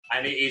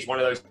And it is one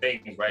of those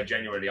things where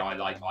genuinely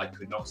I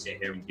could not sit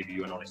here and give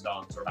you an honest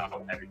answer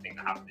about everything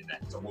that happened in there,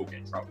 because I will get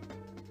in trouble.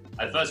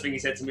 And the first thing he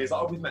said to me is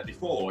like, "Oh, we've met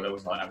before." And I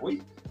was like, "Have we?"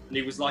 And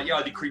he was like, "Yeah,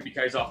 I did Creepy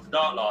K's After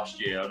Dark last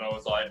year." And I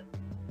was like,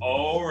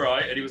 "All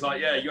right." And he was like,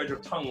 "Yeah, you had your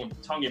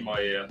tongue in my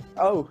ear."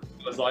 Oh.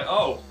 I was like,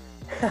 "Oh."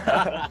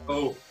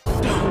 Oh.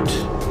 Don't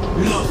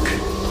look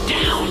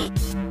down.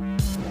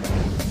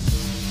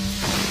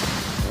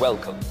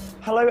 Welcome.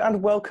 Hello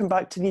and welcome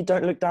back to the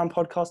Don't Look Down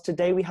podcast.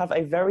 Today we have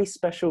a very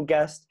special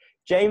guest,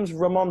 James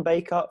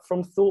Ramon-Baker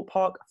from Thorpe,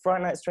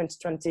 Fright Nights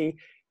 2020.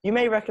 You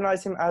may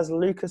recognise him as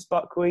Lucas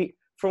Buckwheat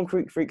from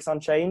Creek Freaks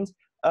Unchained.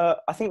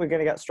 I think we're going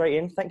to get straight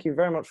in. Thank you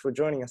very much for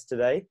joining us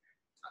today.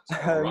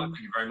 That's all right. Thank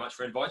you very much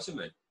for inviting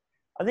me.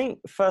 I think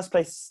first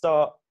place to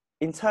start,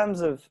 in terms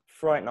of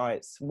Fright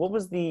Nights, what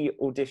was the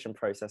audition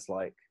process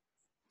like?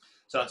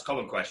 So that's a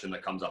common question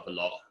that comes up a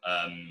lot,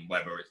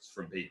 whether it's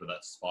from people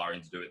that's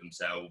aspiring to do it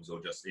themselves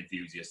or just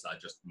enthusiasts that are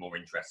just more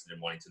interested in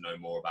wanting to know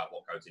more about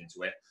what goes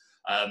into it.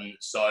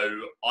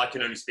 So I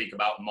can only speak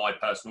about my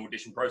personal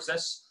audition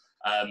process.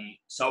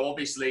 So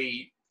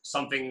obviously,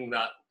 something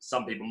that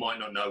some people might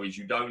not know is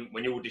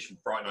when you audition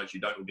for Fright Nights,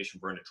 you don't audition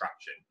for an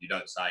attraction. You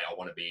don't say, "I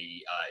want to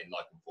be in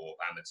Thorpe,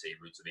 Amity,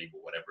 Roots of Evil,"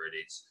 whatever it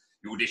is.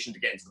 You audition to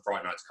get into the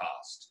Fright Nights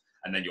cast,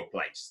 and then you're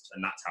placed,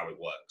 and that's how it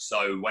works.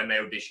 So when they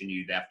audition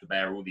you, they have to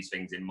bear all these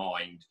things in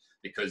mind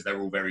because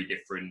they're all very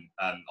different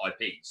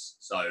IPs.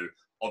 So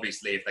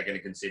obviously, if they're going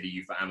to consider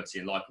you for Amity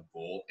and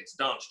Thorpe, it's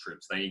dance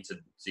troops. They need to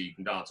see you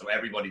can dance. So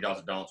everybody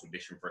does a dance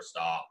audition for a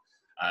start.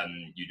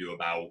 You do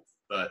about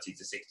 30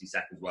 to 60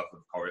 seconds worth of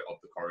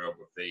the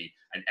choreography,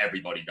 and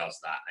everybody does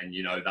that. And,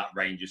 that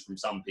ranges from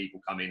some people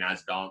come in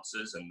as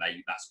dancers, and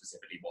that's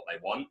specifically what they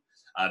want.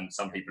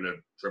 Some people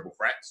are triple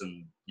threats,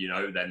 and,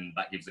 then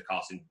that gives the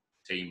casting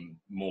team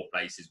more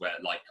places where,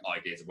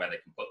 ideas of where they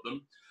can put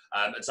them.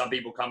 And some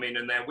people come in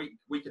and they're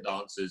weaker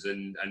dancers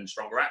and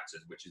stronger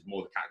actors, which is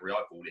more the category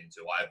I fall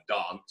into. I have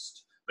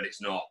danced, but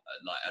it's not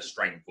a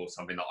strength or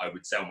something that I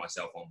would sell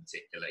myself on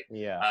particularly.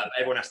 Yeah.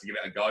 Everyone has to give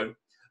it a go.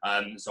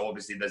 So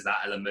obviously there's that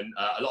element.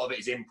 A lot of it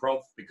is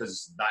improv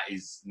because that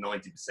is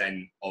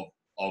 90%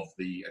 of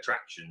the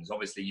attractions.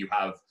 Obviously you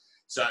have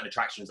certain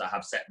attractions that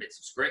have set bits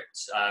of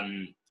script.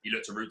 You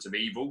look to Roots of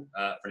Evil,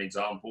 for an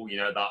example,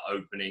 that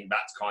opening,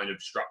 that's kind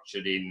of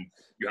structured in,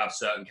 you have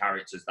certain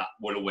characters that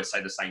will always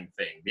say the same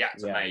thing. The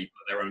actor may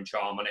put their own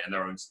charm on it and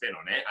their own spin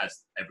on it,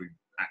 as every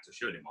actor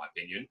should, in my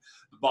opinion.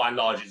 But by and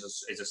large,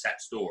 it's a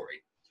set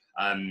story.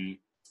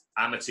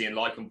 Amity and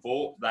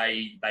Thorpe,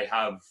 they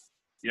have,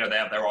 they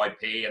have their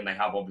IP and they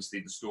have obviously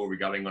the story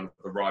going on,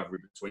 the rivalry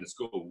between the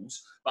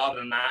schools. But other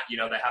than that, they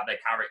have their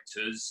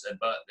characters,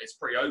 but it's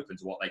pretty open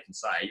to what they can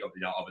say,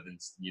 other than,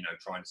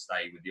 trying to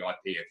stay with the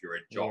IP if you're a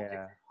jock, if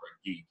you're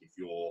a geek, if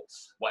you're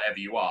whatever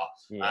you are.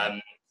 Yeah.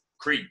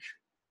 Creek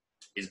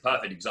is a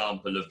perfect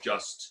example of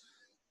just,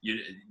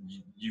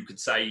 you could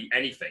say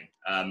anything.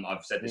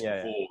 I've said this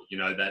before,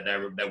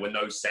 there were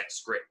no set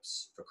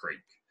scripts for Creek.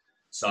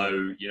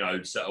 So,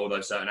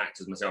 although certain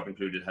actors, myself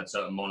included, had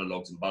certain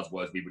monologues and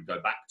buzzwords we would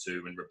go back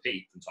to and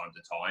repeat from time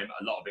to time,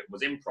 a lot of it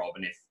was improv.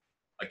 And if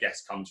a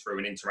guest comes through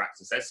and interacts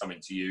and says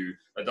something to you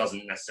that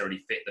doesn't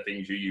necessarily fit the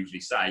things you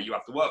usually say, you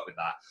have to work with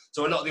that.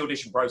 So a lot of the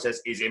audition process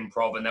is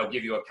improv, and they'll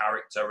give you a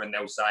character and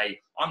they'll say,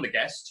 "I'm the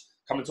guest,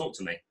 come and talk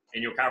to me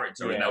in your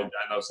character." And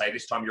they'll say,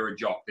 "This time you're a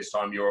jock, this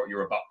time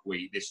you're a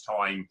buckwheat, this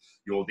time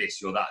you're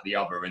this, you're that, the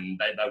other." And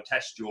they'll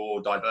test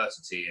your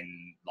diversity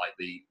in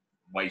the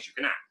ways you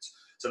can act.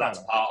 So that's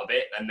a part of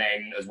it. And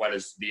then as well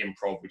as the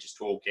improv, which is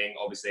talking,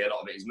 obviously a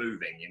lot of it is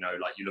moving, you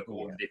look at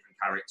all the different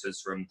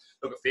characters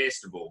look at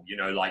Fearstable,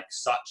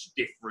 such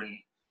different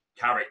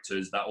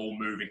characters that all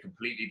move in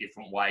completely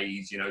different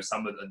ways.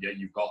 Some of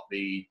you've got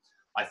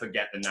I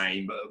forget the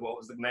name, but what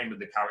was the name of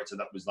the character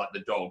that was like the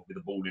dog with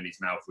the ball in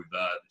his mouth with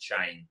the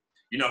chain?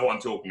 You know who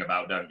I'm talking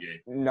about, don't you?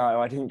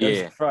 No, I didn't go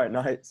to Fright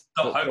Nights.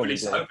 Oh, hopefully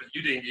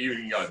you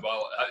didn't go.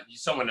 Well,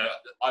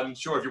 I'm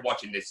sure if you're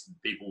watching this,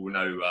 people will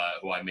know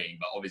who I mean.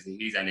 But obviously,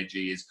 his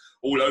energy is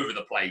all over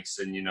the place,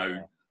 and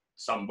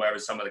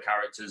whereas some of the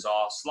characters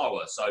are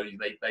slower. So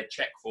they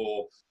check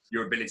for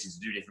your ability to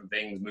do different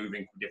things,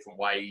 moving different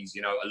ways.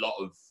 A lot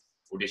of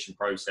audition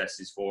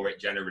processes for it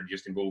generally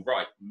just involve,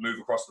 move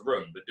across the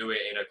room, but do it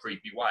in a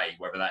creepy way,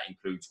 whether that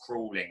includes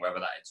crawling, whether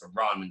that it's a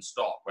run and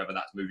stop, whether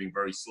that's moving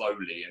very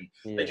slowly.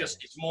 And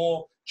it's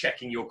more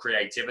checking your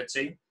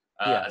creativity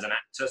as an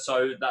actor.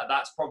 So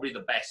that's probably the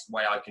best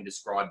way I can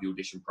describe the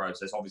audition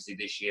process. Obviously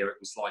this year it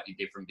was slightly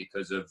different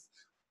because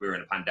we were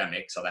in a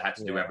pandemic, so they had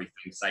to do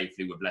everything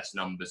safely with less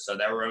numbers. So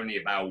there were only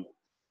about,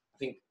 I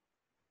think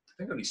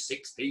only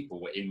 6 people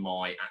were in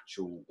my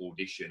actual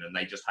audition, and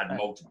they just had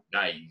multiple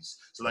days.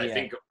 So they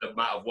think of the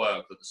amount of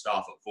work that the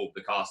staff at Thorpe,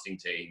 the casting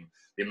team,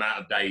 the amount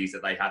of days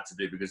that they had to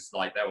do, because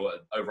there were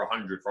over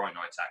 100 Fright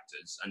Nights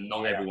actors, and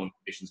not everyone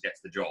auditions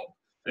gets the job.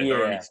 And if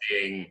they're only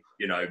seeing,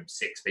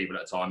 6 people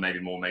at a time, maybe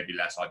more, maybe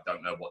less, I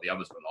don't know what the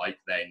others were like,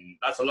 then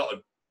that's a lot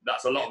of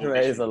that's a lot of There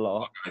auditions is a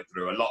lot. go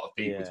through, a lot of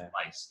people to Yeah.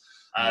 place.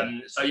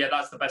 So yeah,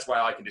 that's the best way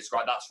I can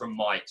describe. That's from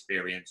my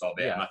experience of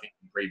it, Yeah. and I think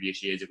in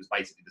previous years it was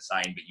basically the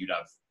same, but you'd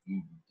have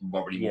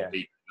probably more Yeah.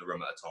 people in the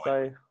room at a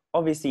time. So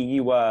obviously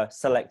you were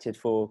selected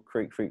for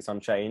Creek Freaks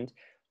Unchained.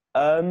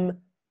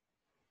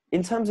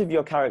 In terms of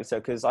your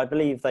character, because I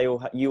believe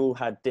you all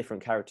had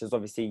different characters.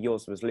 Obviously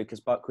yours was Lucas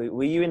Buckwheat.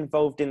 Were you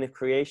involved in the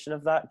creation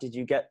of that? Did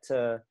you get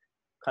to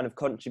kind of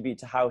contribute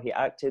to how he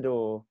acted,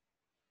 or?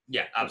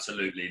 Yeah,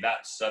 absolutely.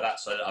 That's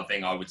a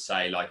thing I would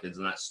say, like,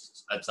 and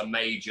that's a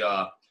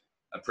major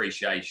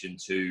appreciation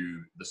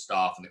to the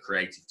staff and the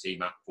creative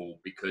team at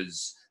Thorpe,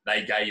 because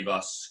they gave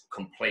us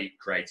complete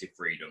creative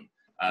freedom.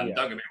 Don't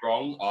get me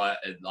wrong,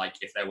 like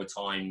if there were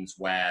times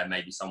where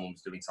maybe someone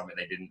was doing something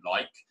they didn't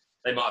like,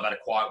 they might have had a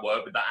quiet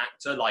word with that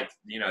actor. Like,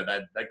 you know,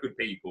 they're good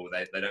people.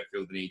 They don't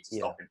feel the need to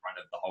stop in front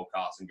of the whole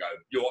cast and go,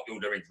 what you're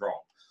doing is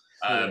wrong.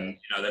 You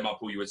know, they might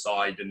pull you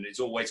aside, and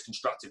it's always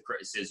constructive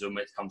criticism.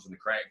 It comes from the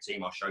creative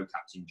team. I'll show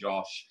Captain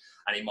Josh,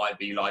 and he might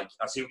be like,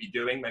 I see what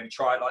you're doing, maybe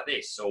try it like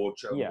this, or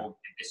give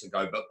this a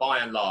go. But by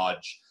and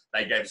large,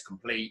 they gave us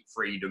complete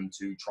freedom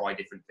to try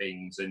different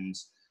things. And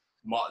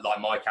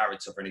my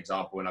character, for an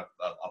example, and I've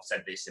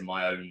said this in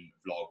my own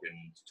vlog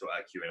and to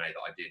a Q&A that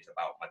I did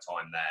about my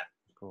time there.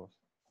 Of course.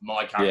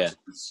 My character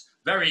was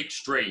very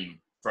extreme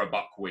for a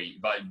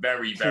buckwheat, but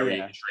very, very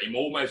extreme,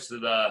 almost to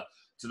the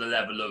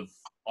level of,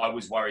 I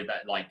was worried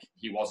that like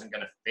he wasn't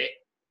going to fit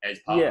as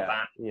part of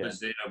that,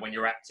 because you know, when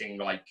you're acting,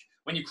 like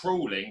when you're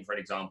crawling, for an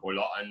example, a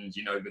lot, and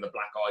you know, with the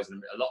black eyes,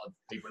 and a lot of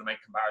people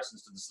make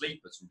comparisons to the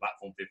sleepers from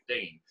Platform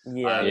 15,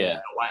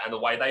 and the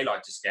way they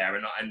like to scare,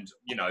 and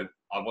you know,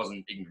 I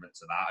wasn't ignorant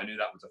to that. I knew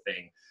that was a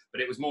thing,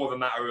 but it was more of a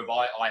matter of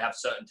I have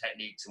certain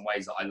techniques and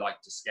ways that I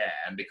like to scare,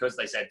 and because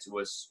they said to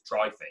us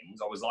try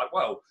things, I was like,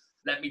 well,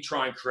 let me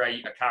try and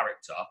create a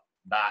character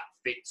that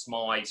fits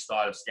my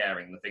style of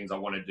scaring, the things I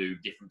want to do,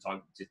 different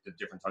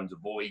tones of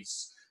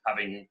voice,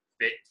 having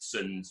bits,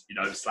 and you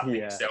know, slapping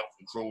yourself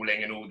and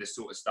crawling and all this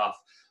sort of stuff.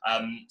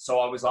 So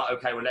I was like,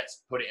 okay, well,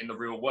 let's put it in the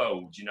real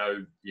world. You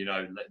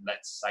know,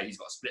 let's say he's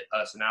got a split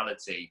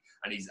personality,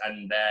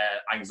 and their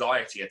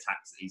anxiety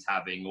attacks that he's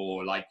having,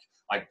 or like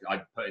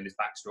I put in this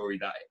backstory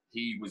that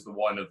he was the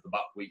one of the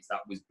buckwheats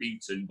that was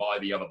beaten by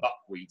the other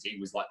buckwheat. He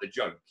was like the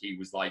joke. He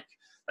was like,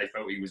 they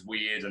felt he was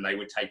weird, and they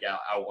would take it out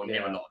on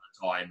him a lot of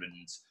the time, and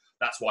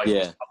that's why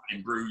he's covered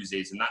in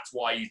bruises, and that's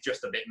why he's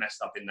just a bit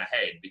messed up in the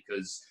head,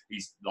 because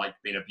he's like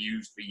been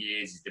abused for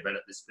years. He's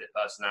developed this split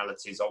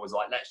personality. So I was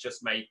like,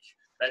 let's make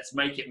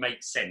it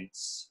make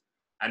sense,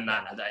 and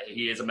that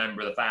he is a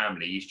member of the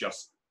family. He's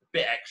just a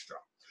bit extra.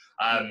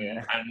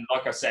 And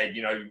like I said,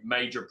 you know,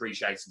 major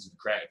appreciation to the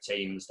creative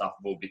team and stuff,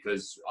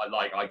 because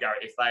I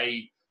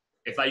guarantee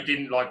if they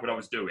didn't like what I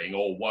was doing,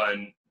 or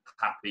weren't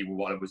happy with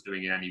what I was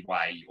doing in any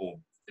way, or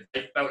if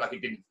they felt like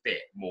it didn't fit,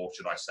 more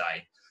should I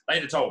say,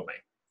 they'd have told me.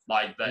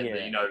 Like that,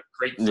 you know,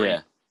 Creek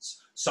Freaks,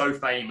 so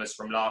famous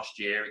from last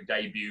year. It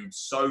debuted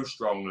so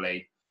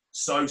strongly.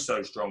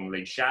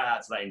 Shout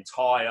out to the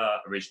entire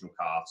original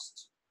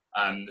cast,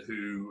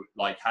 who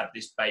like had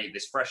this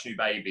fresh new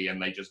baby,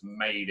 and they just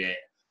made it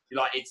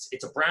like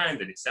it's a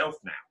brand in itself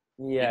now.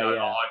 I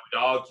would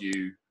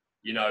argue,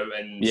 you know,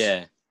 and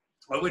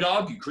I would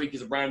argue Creek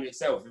is a brand in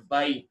itself.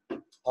 I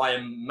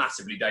am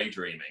massively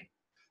daydreaming.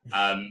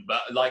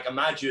 But like,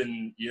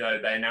 imagine, you know,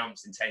 they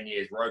announced in 10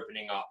 years we're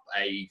opening up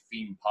a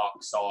theme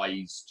park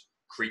sized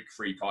Creek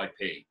Freak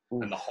IP,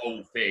 and the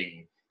whole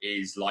thing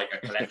is like a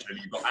collection.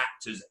 You've got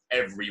actors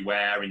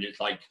everywhere, and it's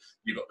like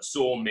you've got the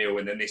sawmill,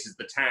 and then this is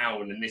the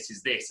town, and this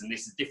is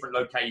different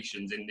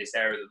locations in this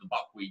area that the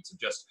buckwheats have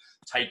just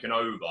taken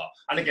over.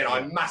 And again,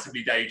 I'm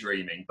massively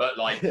daydreaming, but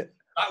like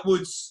that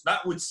would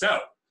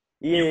sell.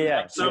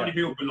 So many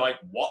people were like,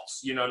 what?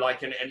 You know,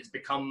 like, and it's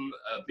become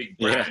a big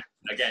brand.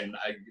 Again,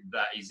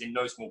 that is in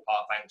no small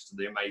part thanks to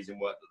the amazing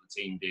work that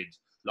the team did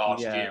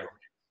last year.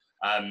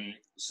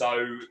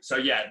 So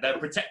yeah, they're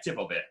protective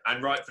of it,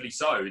 and rightfully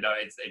so. You know,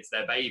 it's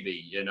their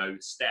baby. You know,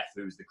 Steph,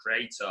 who's the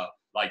creator,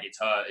 like it's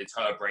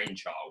her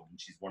brainchild, and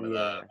she's one of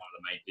the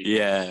main people.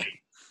 Yeah,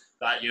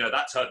 that, you know,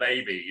 that's her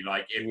baby.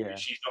 Like, if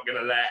she's not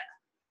going to let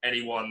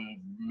anyone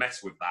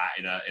mess with that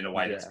in a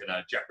way that's going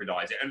to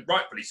jeopardize it, and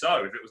rightfully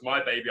so. If it was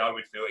my baby, I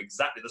would feel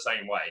exactly the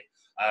same way.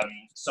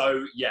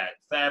 So yeah,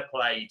 fair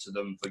play to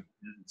them for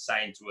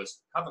saying to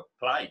us, have a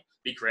play,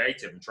 be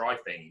creative, and try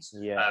things.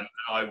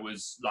 I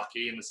was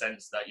lucky in the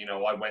sense that, you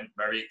know, I went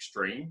very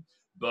extreme,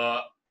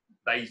 but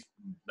they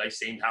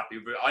seemed happy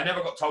with it. I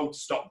never got told to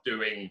stop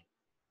doing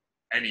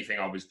anything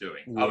I was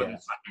doing, other than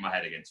smacking my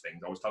head against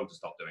things. I was told to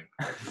stop doing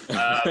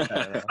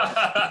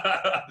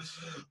that.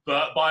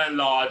 But by and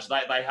large,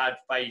 they had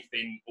faith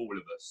in all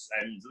of us.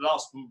 And the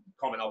last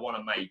comment I want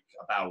to make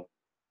about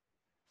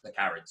the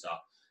character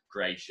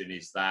creation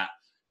is that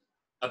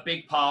a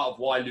big part of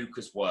why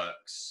Lucas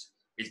works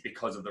is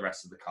because of the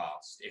rest of the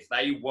cast. If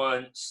they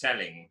weren't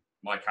selling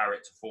my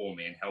character for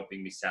me and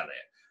helping me sell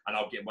it, and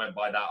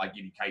by that I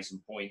give you case in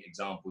point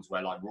examples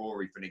where, like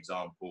Rory, for an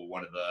example,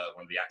 one of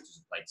the actors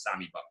who played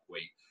Sammy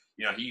Buckwheat,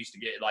 You know, he used to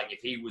get, like, if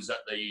he was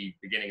at the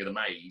beginning of the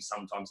maze,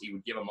 sometimes he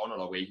would give a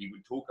monologue where he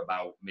would talk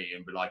about me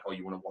and be like, oh,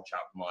 you want to watch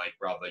out for my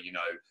brother, you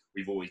know,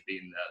 we've always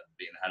beaten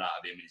the hell out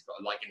of him. He's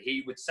got, like, and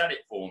he would sell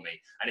it for me.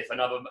 And if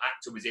another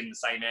actor was in the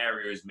same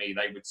area as me,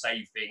 they would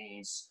say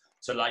things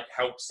to, like,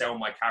 help sell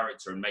my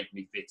character and make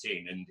me fit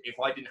in. And if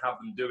I didn't have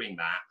them doing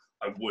that,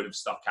 I would have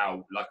stuck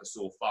out like a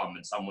sore thumb,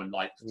 and someone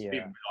like, people would be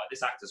like,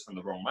 this actor's from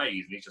the wrong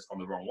maze and he's just gone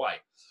the wrong way.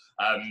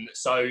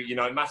 So, you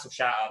know, massive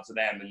shout out to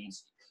them. And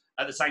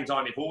at the same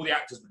time, if all the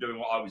actors were doing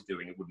what I was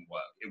doing, it wouldn't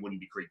work. It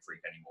wouldn't be Creek Freak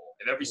anymore.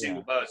 If every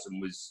single person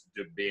was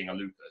being a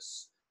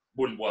Lucas,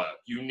 wouldn't work.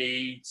 You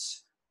need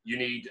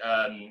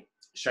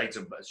shades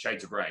of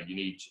grey. You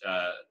need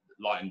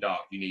light and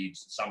dark. You need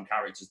some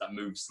characters that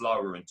move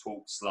slower and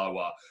talk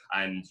slower,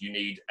 and you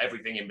need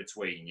everything in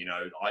between. You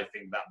know, I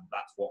think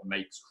that's what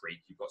makes Creek.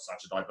 You've got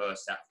such a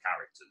diverse set of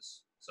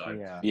characters. So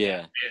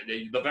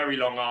the very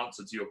long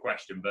answer to your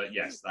question, but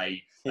yes,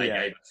 they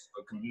gave us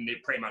a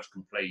pretty much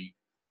complete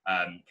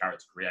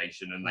character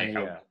creation, and they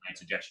helped make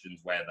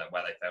suggestions where they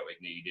felt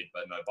it needed.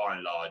 But no, by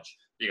and large,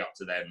 big up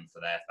to them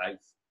for their faith.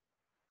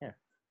 Yeah.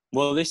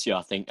 Well, this year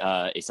I think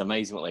it's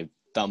amazing what they've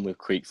done with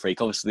Creek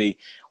Freak. Obviously,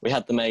 we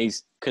had the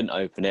maze, couldn't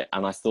open it,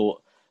 and I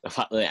thought the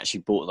fact that they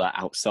actually brought that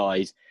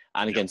outside,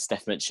 and again,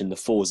 Steph mentioned the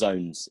 4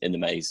 zones in the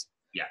maze.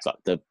 Yeah. It's like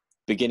the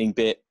beginning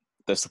bit,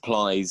 the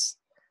supplies,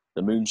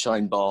 the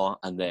moonshine bar,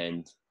 and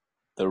then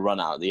the run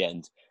out at the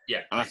end.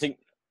 Yeah. And I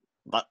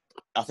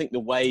think the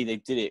way they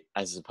did it,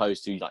 as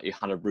opposed to like you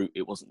had a route,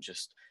 it wasn't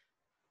just,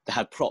 they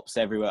had props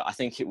everywhere. I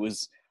think it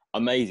was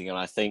amazing, and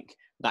I think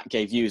that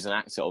gave you as an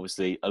actor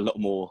obviously a lot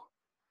more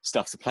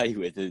stuff to play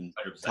with in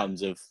 100%.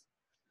 Terms of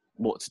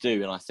what to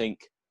do. And I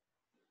think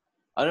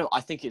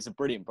it's a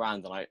brilliant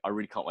brand, and I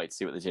really can't wait to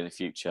see what they do in the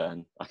future,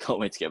 and I can't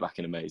wait to get back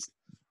in a maze.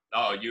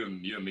 Oh, you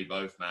and me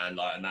both, man.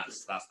 Like, and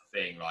that's the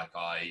thing. Like,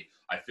 I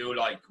feel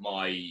like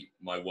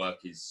my work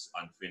is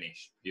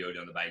unfinished purely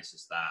on the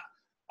basis that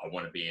I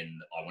want to be in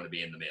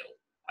the middle.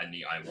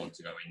 I want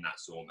to go in that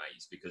saw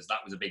maze, because that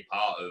was a big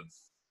part of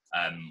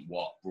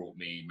what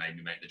made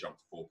me make the jump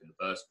to Thorpe in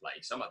the first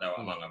place. There were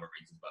among other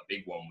reasons, but a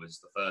big one was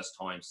the first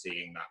time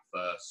seeing that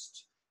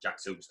first Jack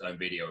Silkstone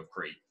video of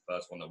Creek,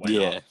 first one that went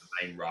up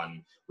the main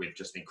run, with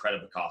just an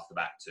incredible cast of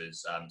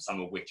actors,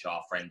 some of which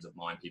are friends of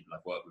mine, people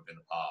I've worked with in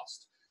the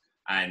past.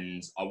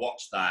 And I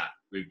watched that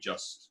with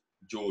just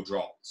jaw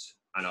dropped,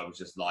 and I was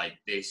just like,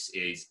 this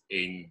is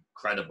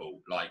incredible.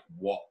 Like,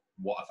 what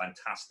a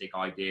fantastic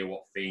idea,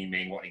 what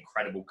theming, what an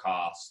incredible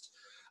cast.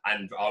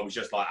 And I was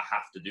just like, I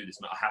have to do this.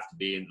 I have to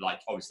be in,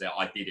 like, obviously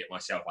I did it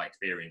myself. I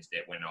experienced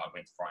it when I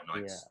went to Fright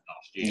Nights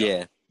last year.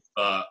 Yeah.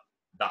 But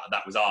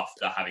that was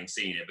after having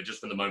seen it. But just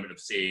from the moment of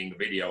seeing the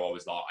video, I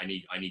was like, I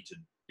need to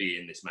be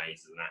in this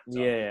maze as an actor.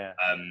 Yeah.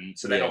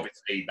 So then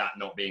obviously that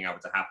not being able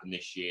to happen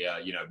this year,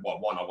 you know,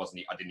 one,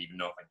 I didn't even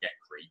know if I'd get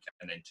Creek,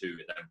 and then 2,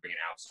 then bring it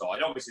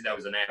outside. Obviously there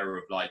was an air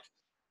of like,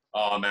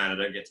 oh man, I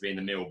don't get to be in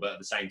the middle. But at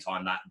the same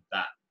time,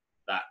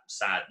 that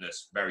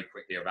sadness very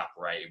quickly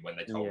evaporated when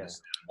they told us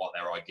what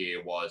their idea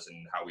was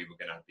and how we were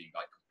going to be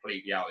like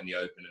completely out in the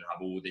open and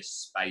have all this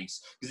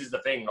space. Because it's the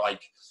thing,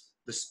 like,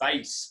 the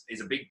space is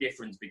a big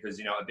difference, because,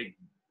 you know, a big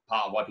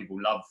part of why people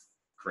love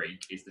Creek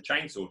is the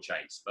chainsaw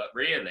chase. But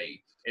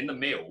really, in the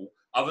mill,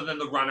 other than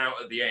the run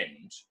out at the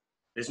end,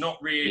 there's not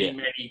really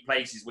many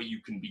places where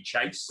you can be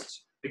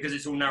chased, because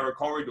it's all narrow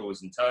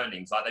corridors and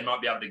turnings. Like, they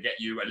might be able to get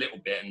you a little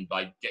bit and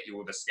like get you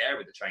with a scare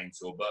with the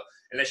chainsaw, but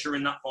unless you're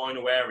in that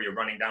final area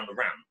running down the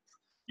ramp,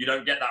 you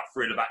don't get that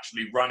thrill of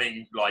actually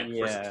running like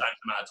for a substantial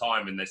amount of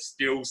time, and there's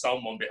still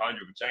someone behind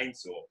you with a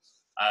chainsaw.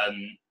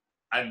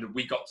 And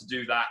we got to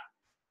do that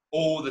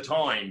all the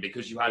time,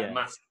 because you had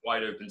massive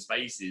wide open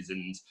spaces,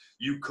 and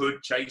you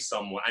could chase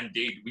someone, and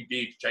we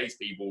did chase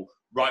people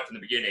right from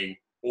the beginning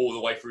all the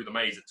way through the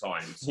maze at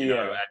times, you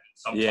know, and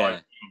sometimes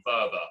even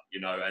further, you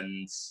know,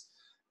 and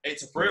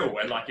it's a thrill,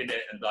 and like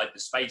the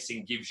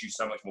spacing gives you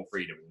so much more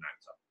freedom as an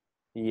actor.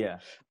 Yeah.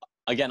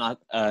 Again,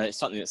 it's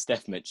something that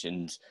Steph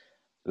mentioned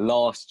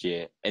last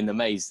year in the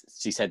maze.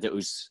 She said that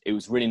it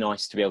was really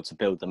nice to be able to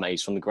build the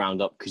maze from the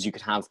ground up, because you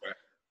could have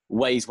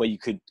ways where you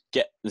could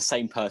get the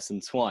same person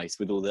twice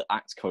with all the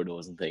act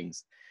corridors and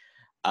things.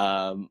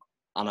 And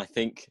I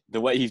think the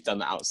way you've done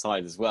that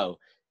outside as well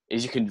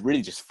is you can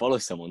really just follow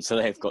someone, so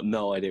they've got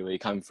no idea where you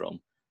come from.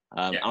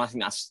 And I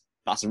think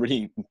that's a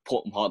really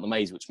important part of the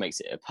maze, which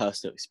makes it a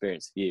personal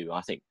experience for you.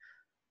 I think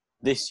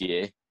this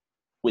year,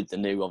 with the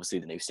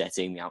new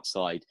setting, the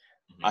outside,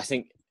 I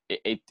think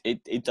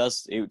it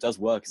does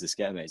work as a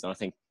scare maze. And I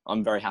think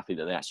I'm very happy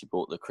that they actually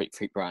brought the Creek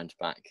Freak brand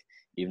back,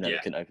 even though they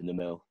couldn't open the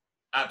mill.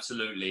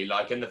 Absolutely.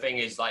 Like, and the thing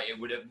is, like, it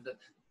would have,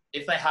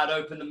 if they had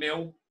opened the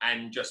mill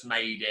and just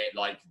made it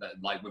like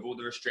with all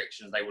the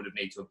restrictions they would have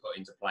needed to have put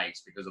into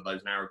place because of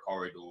those narrow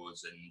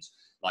corridors, and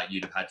like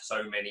you'd have had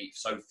so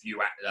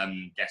few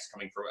guests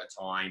coming through at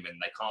a time,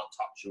 and they can't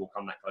touch you or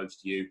come that close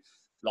to you.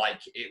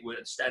 Like, it would,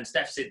 and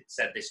Steph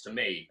said this to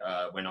me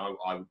when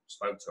I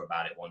spoke to her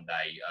about it one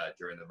day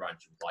during the run.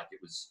 She was like,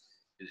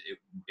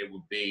 it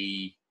would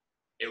be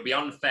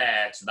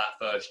unfair to that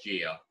first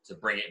year to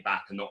bring it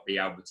back and not be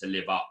able to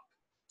live up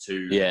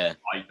to the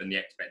hype and the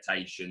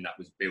expectation that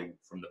was built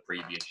from the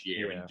previous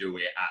year and do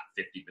it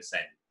at 50%.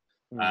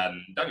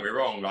 Don't get me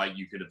wrong, like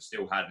you could have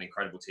still had an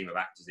incredible team of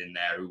actors in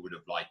there who would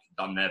have like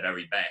done their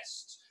very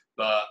best,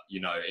 but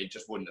you know, it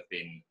just wouldn't have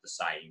been the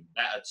same.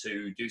 Better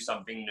to do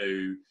something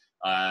new,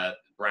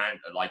 brand,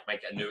 like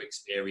make it a new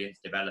experience,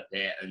 develop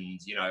it, and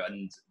you know,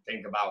 and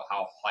think about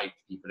how hyped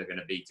people are going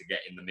to be to get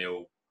in the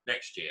mill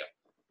next year.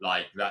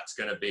 Like that's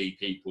going to be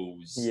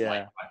people's,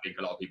 like I think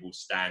a lot of people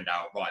stand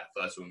out, right,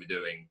 the first one we're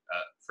doing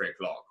at 3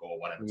 o'clock or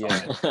whatever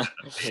time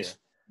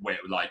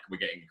we're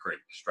getting Creek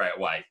straight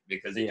away,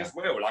 because it just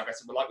will, like I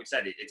said, like we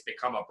said, it's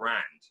become a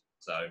brand.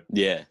 So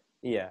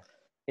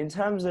in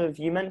terms of,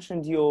 you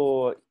mentioned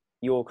your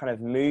kind of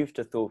move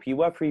to Thorpe. You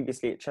were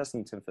previously at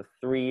Chessington for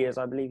 3 years,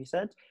 I believe you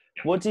said.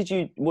 What did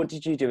you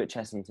do at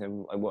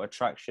Chessington? What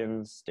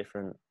attractions,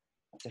 different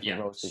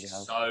roles did you have?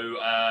 So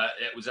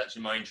it was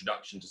actually my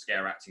introduction to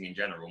scare acting in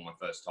general. My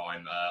first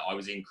time, I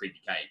was in Creepy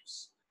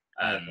Caves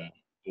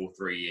all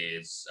 3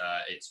 years.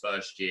 Its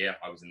first year,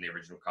 I was in the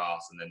original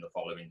cast, and then the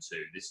following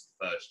 2. This is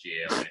the first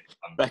year.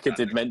 Becca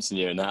did mention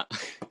you in that.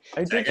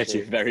 I did.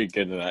 You're very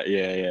good at that.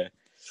 Yeah.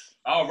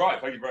 Oh right,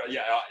 thank you, bro.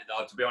 Yeah,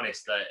 to be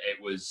honest,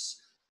 it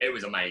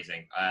was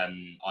amazing.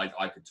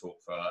 I could talk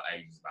for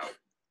ages about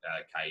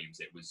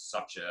Caves. It was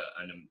such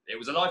it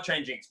was a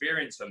life-changing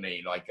experience for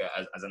me, like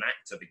as an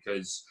actor,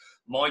 because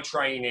my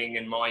training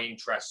and my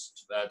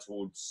interest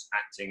towards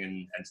acting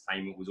and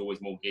entertainment was always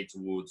more geared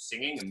towards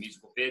singing and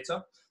musical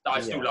theatre. I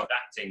still loved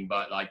acting,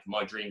 but like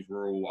my dreams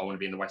were all, I want to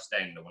be in the West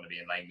End, I want to be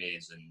in Les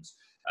Mis and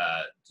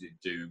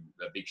do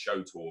big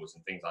show tours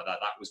and things like that.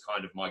 That was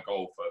kind of my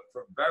goal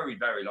for a very,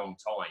 very long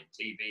time.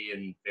 TV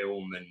and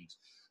film and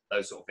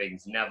those sort of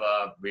things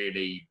never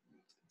really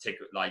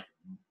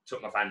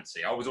took my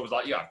fancy. I was always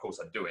like, yeah, of course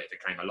I'd do it if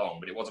it came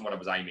along, but it wasn't what I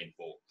was aiming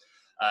for.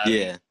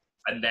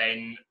 And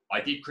then I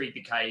did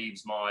Creepy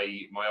Caves.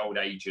 My old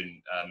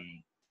agent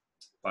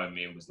phoned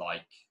me and was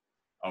like,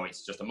 oh,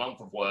 it's just a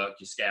month of work,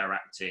 you're scare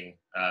acting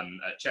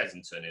at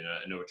Chessington in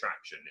a new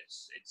attraction.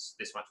 It's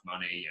this much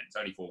money and it's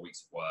only 4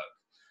 weeks of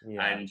work.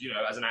 And, you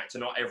know, as an actor,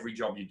 not every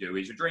job you do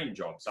is your dream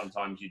job.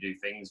 Sometimes you do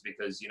things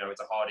because, you know,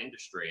 it's a hard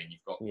industry and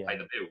you've got to pay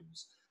the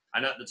bills.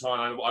 And at the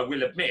time, I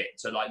will admit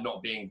to like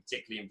not being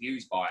particularly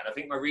enthused by it. I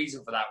think my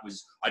reason for that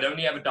was I'd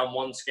only ever done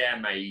one scare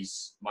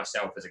maze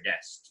myself as a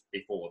guest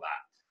before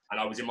that. And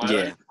I was in my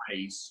early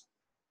 20s,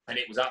 and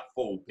it was at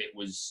Thorpe. It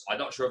was, I'm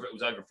not sure if it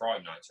was over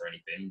Fright Nights or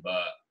anything, but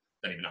I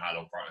don't even know how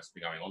long Fright Nights has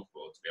been going on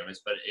for, to be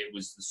honest. But it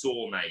was the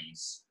Saw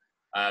maze.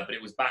 But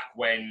it was back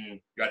when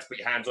you had to put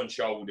your hands on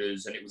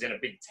shoulders, and it was in a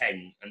big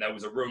tent, and there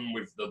was a room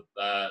with the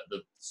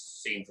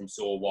scene from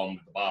Saw 1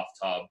 with the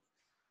bathtub.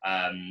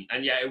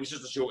 And yeah, it was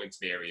just a short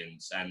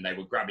experience, and they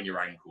were grabbing your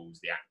ankles,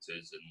 the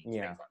actors, and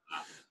things like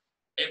that.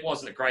 It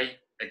wasn't a great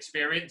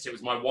experience. It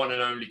was my one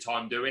and only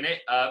time doing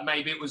it.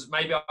 Maybe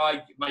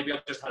I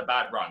just had a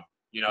bad run.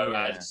 You know,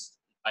 as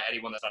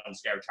anyone that's done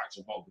scare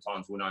attractions multiple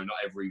times will know, not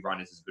every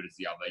run is as good as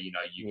the other. You know,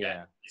 you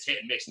get it's hit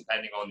and miss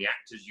depending on the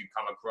actors you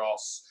come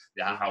across,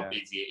 how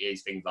busy it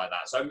is, things like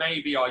that. So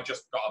maybe I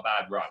just got a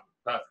bad run.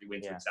 Perfectly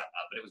willing to accept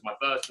that, but it was my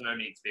first and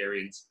only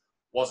experience.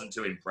 Wasn't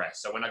too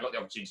impressed. So when I got the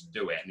opportunity to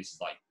do it, and this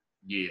is like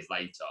years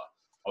later,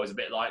 I was a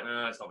bit like,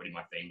 it's not really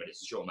my thing, but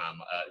it's a short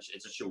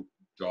it's a short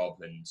job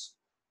and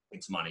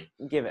it's money.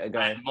 Give it a go.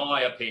 And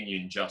my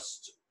opinion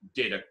just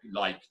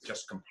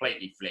just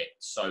completely flipped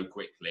so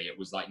quickly. It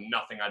was like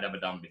nothing I'd ever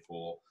done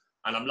before.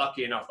 And I'm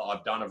lucky enough that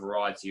I've done a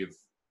variety of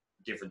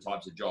different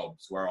types of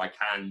jobs where I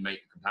can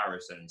make the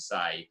comparison and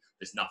say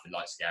there's nothing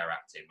like scare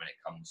acting when it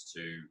comes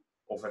to,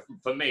 or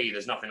for me,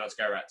 there's nothing like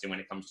scare acting when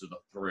it comes to the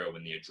thrill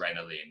and the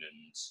adrenaline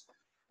and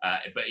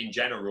but in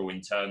general,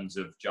 in terms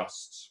of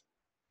just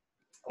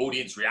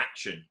audience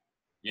reaction,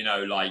 you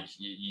know, like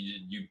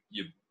you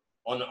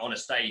on a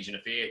stage in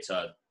a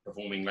theatre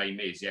performing Les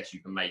Mis, yes, you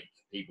can make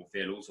people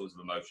feel all sorts of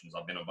emotions.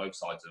 I've been on both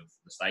sides of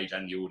the stage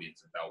and the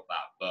audience have felt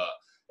that, but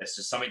there's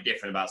just something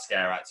different about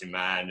scare acting,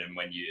 man. And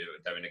when you're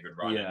doing a good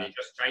run, and it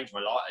just changed my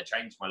life. It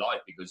changed my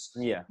life because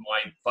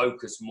my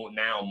focus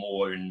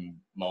more in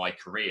my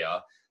career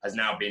has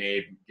now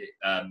been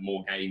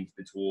more gained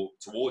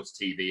towards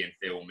TV and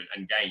film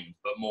and games,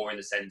 but more in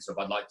the sense of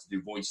I'd like to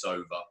do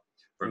voiceover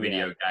for a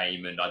video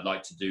game, and I'd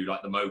like to do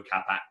like the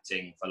mocap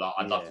acting for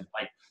I'd love to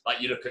like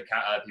you look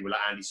at people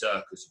like Andy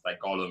Serkis who play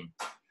Gollum,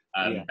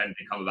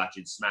 Benedict Cumberbatch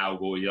in Smaug,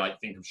 or you like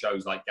think of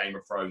shows like Game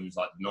of Thrones,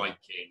 like The Night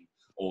King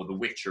or The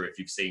Witcher, if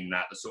you've seen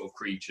that, the sort of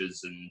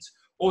creatures and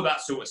all that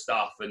sort of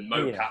stuff, and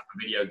mocap for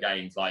video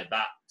games like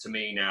that. To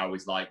me now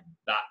is like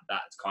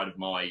that's kind of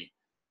my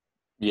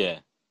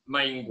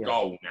main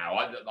goal now.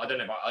 I don't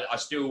know if I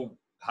still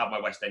have my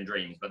West End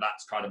dreams, but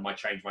that's kind of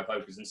change my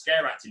focus. And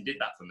scare acting did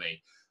that for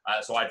me.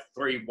 So I had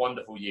 3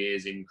 wonderful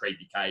years in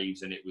Creepy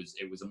Caves, and it was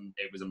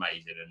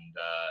amazing. And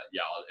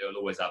it'll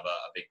always have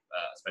a big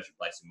special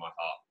place in my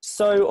heart.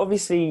 So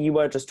obviously you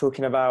were just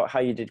talking about how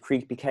you did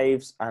Creepy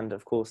Caves, and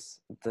of course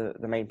the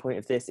main point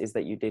of this is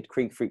that you did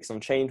Creek Freaks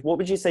Unchained. What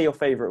would you say your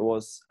favourite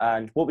was,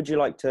 and what would you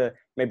like to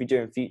maybe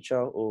do in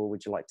future, or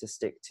would you like to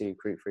stick to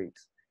Creek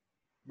Freaks?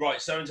 Right,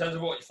 so in terms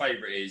of what your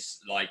favourite is,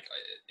 like,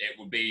 it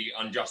would be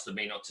unjust of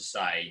me not to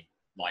say,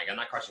 like, and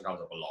that question comes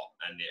up a lot,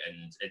 and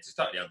it's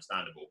totally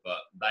understandable, but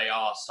they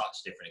are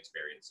such different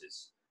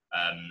experiences.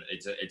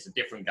 It's a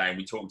different game.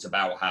 We talked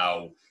about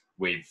how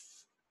with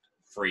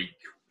Freak,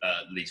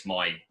 at least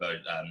my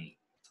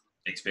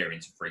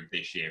experience of Freak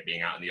this year,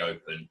 being out in the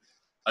open,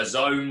 a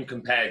zone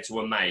compared to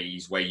a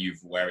maze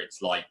where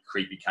it's like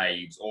creepy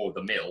caves, or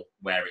the mill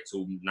where it's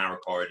all narrow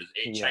corridors,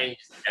 it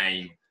changes the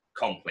game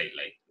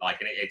completely.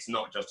 Like, and it's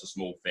not just a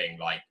small thing,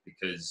 like,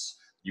 because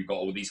you've got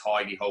all these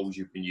hidey holes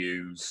you can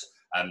use.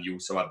 You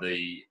also have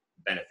the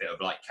benefit of,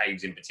 like,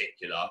 caves in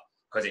particular,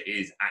 because it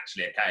is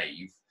actually a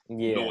cave.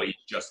 Noise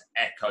just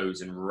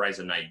echoes and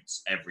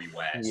resonates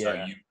everywhere. So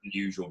you can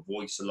use your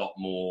voice a lot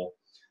more,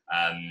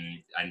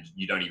 and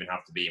you don't even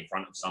have to be in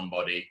front of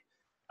somebody.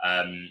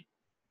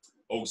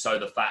 Also,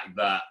 the fact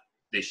that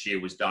this year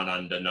was done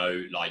under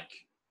no, like,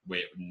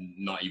 we're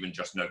not even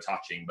just no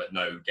touching, but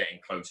no getting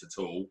close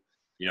at all.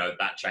 You know,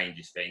 that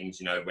changes things.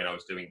 You know, when I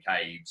was doing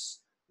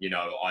caves, you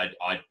know, I'd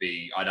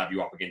have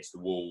you up against the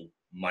wall,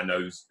 my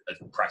nose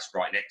pressed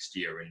right next to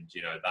you, and,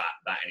 you know,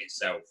 that in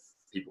itself,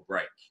 people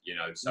break, you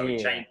know. So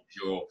it changes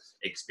your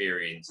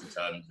experience in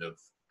terms of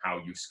how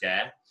you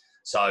scare.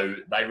 So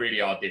they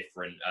really are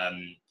different.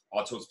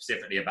 I'll talk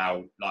specifically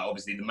about, like,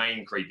 obviously the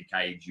main creepy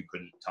caves, you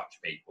couldn't touch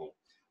people,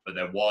 but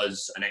there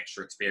was an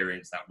extra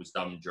experience that was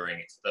done during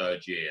its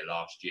third year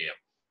last year.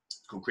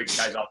 It's called Creepy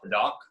Caves After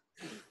Dark.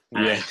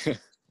 Yeah.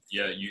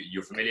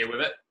 You're familiar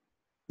with it?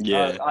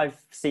 Yeah. I've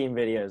seen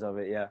videos of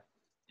it, yeah.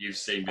 You've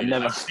seen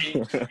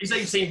videos. You say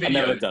you've seen videos. I've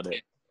never done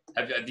it.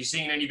 Have you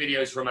seen any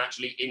videos from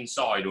actually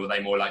inside, or are they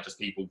more like just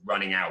people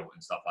running out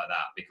and stuff like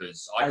that?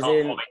 Because I can't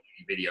find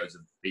any videos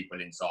of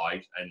people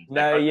inside. And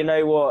no, you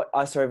know what?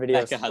 I saw a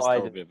video of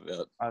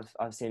spiders.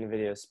 I've seen a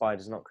video of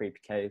spiders, not creepy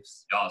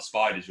caves. Yeah,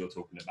 spiders you're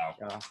talking about.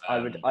 Yeah,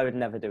 I would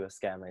never do a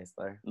scare maze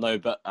though. No,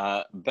 but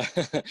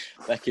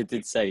Becca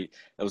did say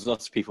there was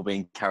lots of people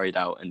being carried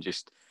out and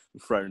just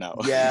thrown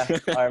out. Yeah,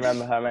 I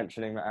remember her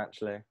mentioning that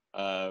actually.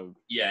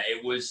 Yeah,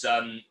 it was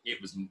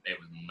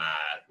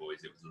mad,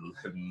 boys. It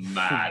was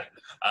mad.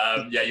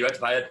 Yeah, you had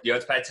to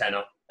pay a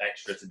tenner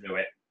extra to do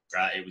it.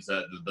 It was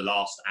the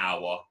last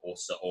hour or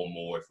so or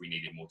more if we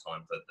needed more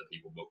time for the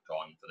people booked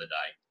on for the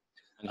day.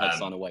 And had to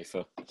sign a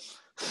waiver.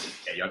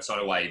 Yeah, you had to sign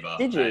a waiver.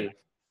 Did you?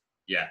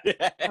 Yeah.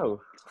 Oh.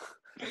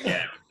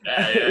 Yeah.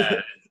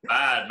 It's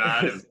bad,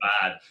 man. It was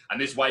bad. And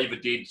this waiver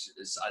did,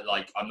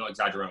 like, I'm not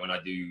exaggerating when I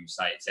do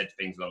say it said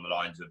things along the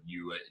lines of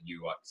you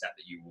accept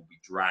that you will be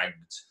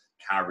dragged,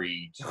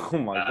 carried. Oh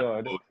my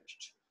God.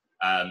 Pushed.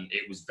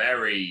 It was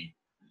very,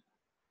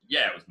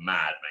 it was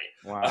mad,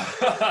 mate. Wow.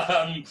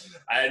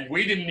 And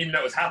we didn't even know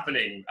it was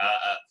happening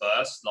at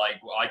first.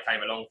 Like, I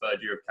came along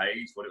third year of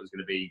caves, thought it was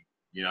going to be,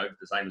 you know,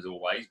 the same as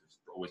always, which is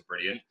always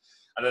brilliant.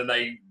 And then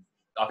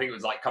I think it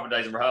was like a couple of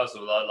days of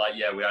rehearsal, like,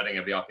 we're adding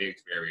a VIP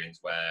experience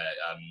where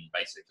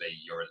basically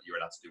you're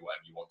allowed to do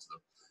whatever you want to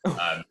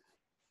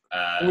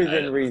them.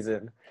 Within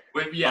reason.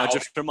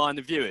 Just to remind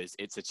the viewers,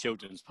 it's a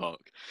children's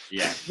park.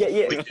 Yeah.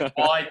 Yeah. Which is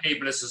why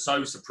people are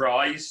so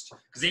surprised,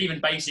 because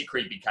even basic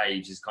creepy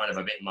caves is kind of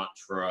a bit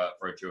much for a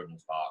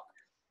children's park.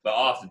 But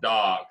After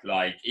Dark,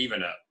 like,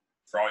 even at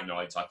Fright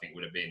Nights, I think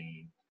would have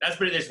been. Let's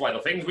put it this way: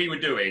 the things we were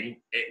doing,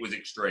 it was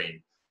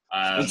extreme.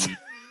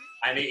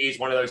 And it is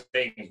one of those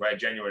things where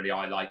genuinely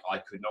I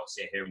could not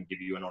sit here and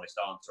give you an honest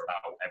answer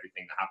about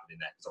everything that happened in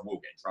there, because I will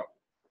get in trouble.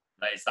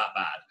 It's that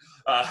bad.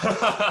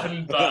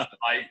 But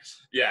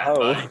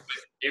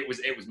it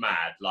was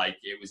mad. Like,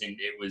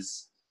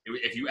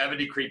 if you ever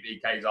did Creepy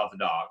Caves After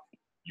Dark,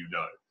 you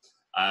know.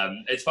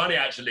 It's funny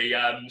actually.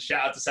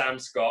 Shout out to Sam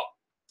Scott,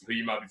 who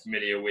you might be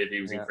familiar with.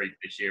 He was in Creek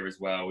this year as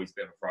well. He's a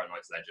bit of a Fright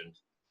Nights legend.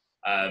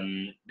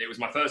 It was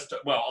my first.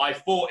 Well, I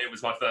thought it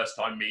was my first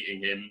time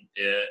meeting him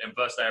in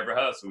first day of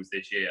rehearsals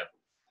this year.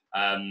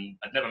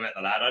 I'd never met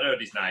the lad. I know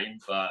his name,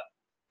 but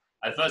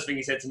the first thing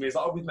he said to me was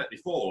like, "Oh, we've met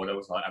before." And I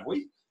was like, "Have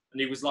we?" And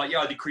he was like,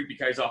 "Yeah, I did Creepy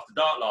Caves After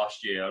Dark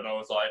last year." And I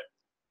was like,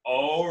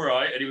 "Oh,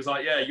 right." And he was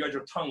like, "Yeah, you had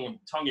your tongue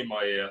in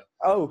my ear."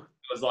 Oh.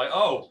 I was like,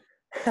 "Oh,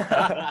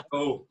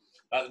 cool."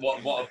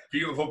 What a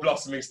beautiful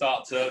blossoming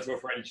start to a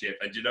friendship.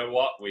 And you know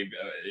what?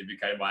 It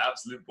became my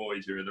absolute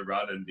boy during the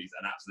run, and he's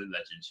an absolute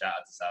legend. Shout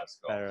out to Sam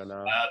Scott. Fair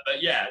enough.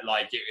 But yeah,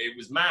 like, it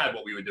was mad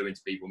what we were doing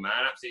to people,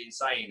 man. Absolutely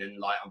insane. And,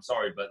 like, I'm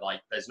sorry, but,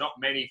 like, there's not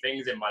many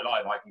things in my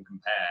life I can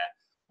compare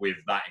with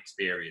that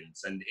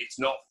experience. And it's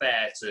not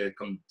fair to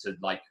come to,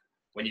 like,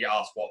 when you get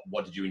asked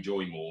what did you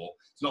enjoy more,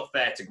 it's not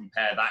fair to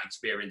compare that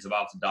experience of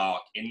After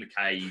Dark in the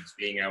caves,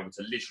 being able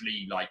to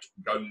literally, like,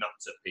 go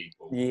nuts at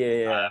people.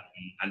 Yeah.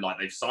 And like,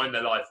 they've signed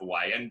their life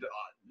away. And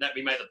let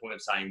me make the point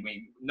of saying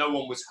no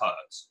one was hurt.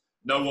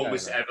 No one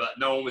was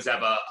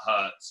ever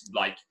hurt.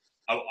 Like,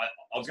 I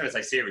was going to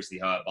say seriously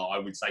hurt, but I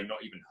would say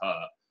not even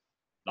hurt.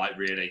 Like,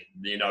 really,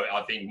 you know,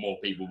 I think more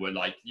people were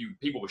like,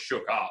 people were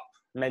shook up.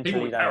 Mentally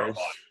people were damaged.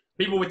 terrified.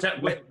 People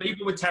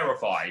were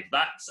terrified.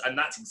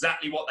 That's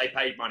exactly what they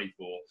paid money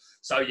for.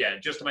 So yeah,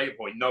 just to make a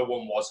point, no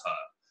one was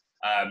hurt.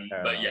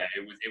 But yeah,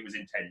 it was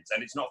intense,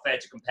 and it's not fair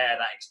to compare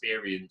that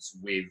experience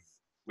with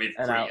with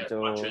An Creek.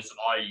 outdoor. As much as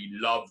I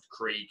loved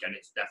Creek, and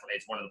it's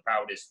one of the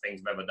proudest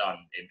things I've ever done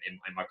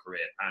in my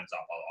career. Hands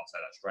up, I'll say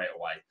that straight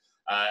away.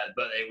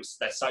 But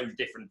they're so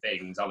different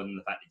things. Other than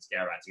the fact it's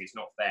scare acting, it's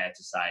not fair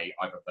to say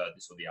I prefer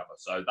this or the other.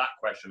 So that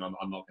question, I'm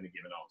not going to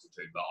give an answer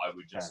to, but I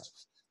would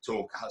just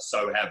talk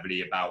so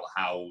heavily about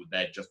how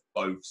they're just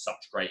both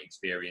such great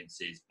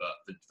experiences, but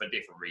for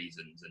different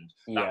reasons.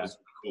 And that was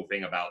the cool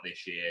thing about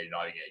this year.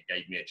 It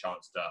gave me a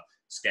chance to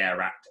scare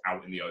act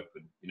out in the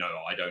open.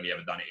 I'd only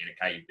ever done it in a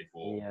cave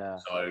before. Yeah.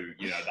 So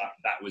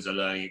that was a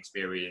learning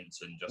experience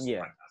and just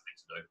fantastic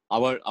to do. I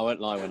won't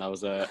lie. When I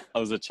was a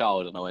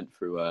child and I went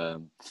through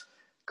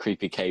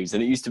creepy caves,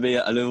 and it used to be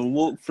a little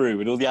walkthrough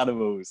with all the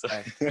animals,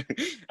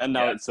 and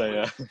now it's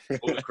all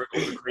the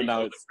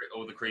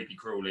creepy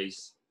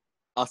crawlies.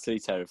 Utterly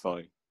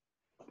terrifying.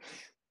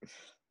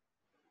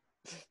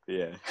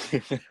 Yeah.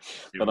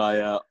 But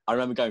I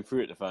remember going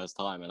through it the first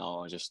time, and I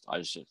was just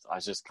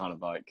kind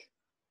of like,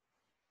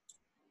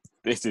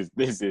 this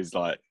is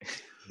like,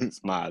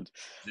 it's mad.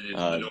 The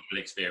normal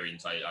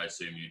experience, I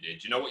assume you did.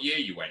 Do you know what year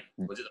you went?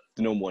 Was it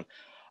the normal one?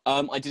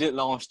 I did it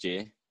last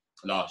year.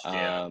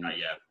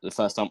 The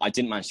first time. I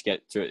didn't manage to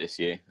get through it this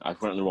year. I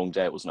went on the wrong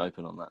day. It wasn't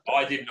open on that day.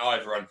 I didn't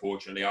either,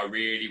 unfortunately. I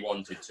really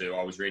wanted to.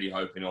 I was really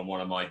hoping on one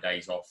of my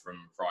days off from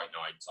Fright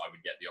Nights I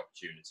would get the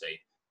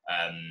opportunity.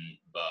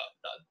 But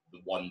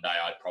the one day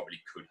I probably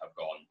could have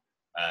gone.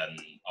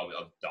 I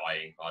was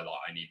dying.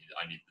 I needed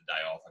the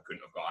day off. I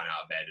couldn't have gotten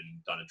out of bed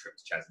and done a trip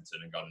to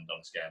Chesington and gone and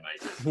done a scare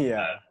mate.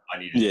 I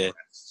needed to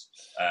rest,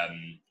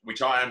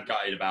 which I am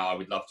gutted about. I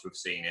would love to have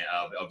seen it.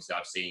 Obviously,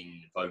 I've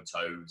seen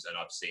photos and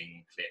I've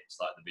seen clips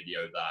like the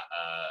video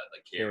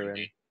that Kieran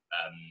did.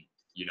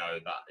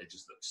 That it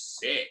just looks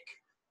sick.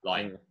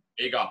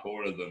 Big up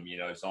all of them.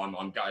 So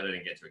I'm gutted I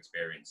didn't get to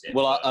experience it.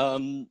 Well,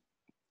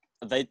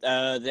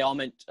 they are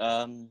meant.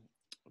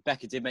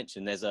 Becca did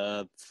mention there's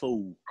a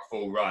full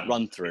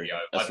run through video.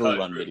 A full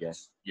run video.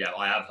 Yeah,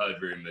 I have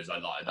heard rumours. I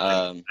didn't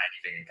say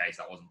anything in case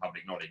that wasn't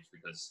public knowledge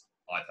because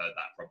I've heard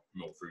that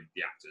more through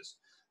the actors.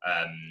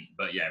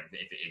 But yeah,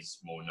 if it is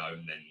more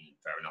known, then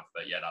fair enough.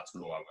 But yeah, that's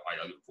cool.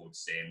 I look forward to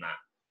seeing that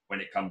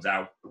when it comes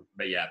out.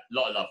 But yeah, a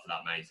lot of love for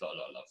that, mate. A lot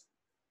of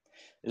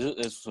love.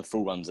 There's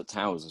full runs at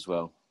Towers as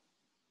well.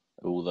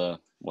 All the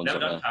ones. Never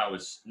done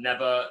Towers.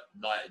 Never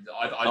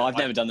I've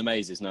never done the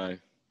mazes. No.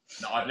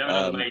 No, I've never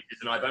done the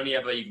mazes, and I've only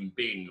ever even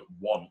been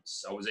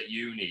once. I was at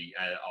uni.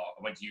 I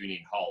went to uni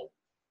in Hull,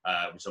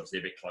 which is obviously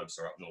a bit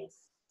closer up north.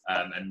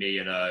 And me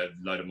and a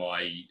load of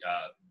my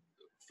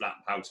flat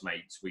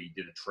housemates, we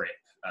did a trip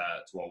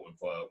to Alton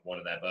for one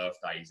of their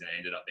birthdays, and it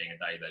ended up being a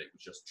day that it was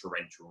just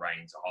torrential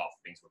rain, so half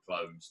things were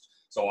closed.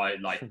 So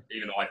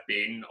even though I've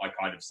been, I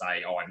kind of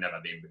say, I've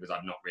never been because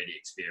I've not really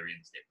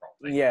experienced it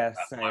properly. Yes,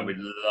 I would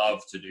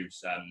love to do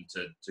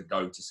to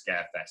go to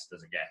Scarefest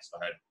as a guest.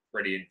 I heard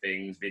brilliant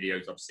things.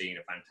 Videos I've seen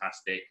are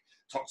fantastic.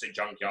 Toxic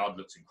Junkyard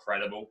looks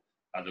incredible.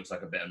 That looks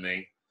like a bit of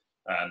me.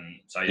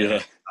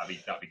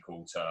 That'd be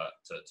cool to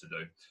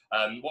do.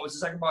 What was the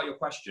second part of your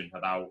question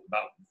about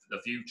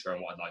the future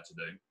and what I'd like to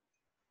do?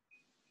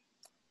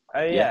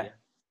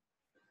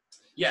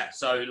 Yeah.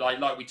 So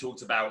like we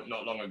talked about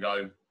not long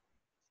ago,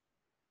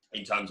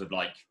 in terms of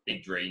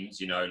big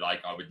dreams,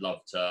 I would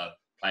love to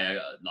play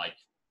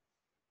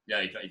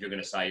if you're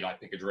going to say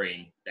pick a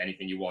dream,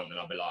 anything you want, then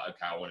I'll be like,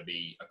 okay, I want to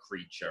be a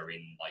creature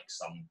in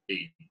some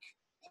big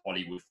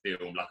Hollywood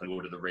film, like a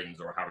Lord of the Rings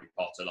or a Harry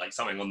Potter,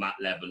 something on that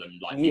level, and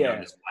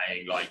just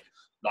playing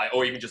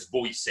or even just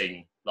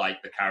voicing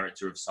the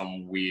character of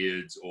some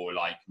weird or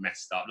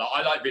messed up.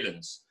 I like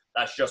villains.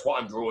 That's just what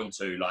I'm drawn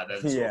to.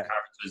 There's sort of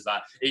characters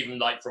that even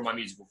from my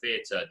musical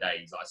theatre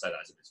days, I say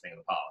that as if it's a thing of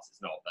the past.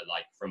 It's not, but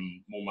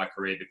from all my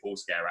career before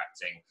scare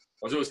acting,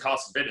 I was always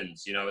cast as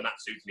villains, and that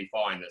suits me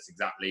fine. That's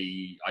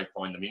exactly, I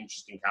find them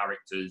interesting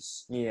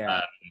characters. And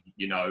at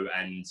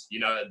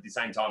the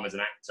same time as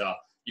an actor,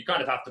 you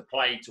kind of have to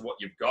play to what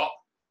you've got.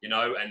 And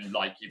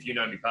if you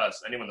know me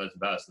personally, anyone knows me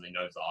personally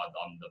knows that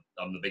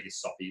I'm the biggest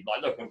soppy.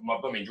 Look at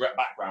my blooming direct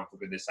background, for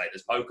goodness sake.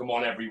 There's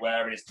Pokemon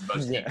everywhere, and it's the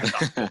most geeky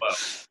stuff in the world.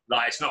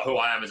 It's not who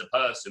I am as a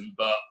person,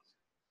 but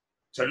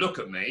to look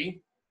at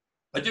me,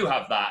 I do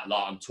have that.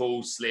 I'm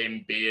tall,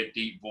 slim, beard,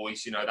 deep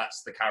voice.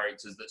 That's the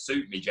characters that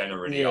suit me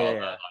generally.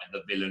 Are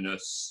the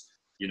villainous,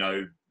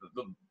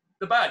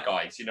 the bad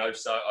guys,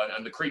 so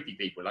and the creepy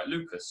people like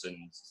Lucas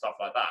and stuff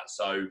like that.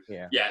 So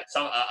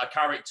a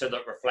character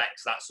that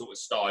reflects that sort of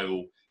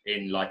style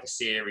in a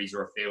series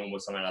or a film or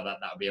something like that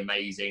would be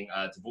amazing.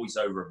 To voice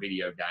over a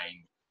video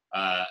game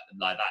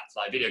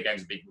video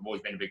games have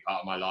always been a big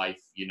part of my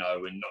life, and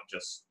not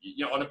just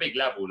on a big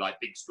level,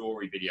 big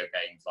story video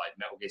games like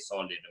Metal Gear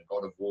Solid and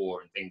God of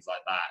War and things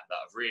like that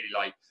have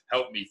really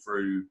helped me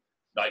through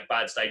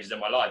bad stages in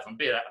my life. I'm a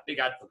big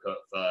advocate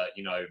for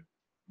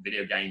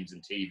video games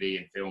and TV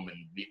and film,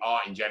 and the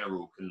art in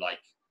general can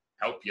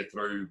help you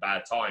through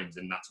bad times,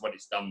 and that's what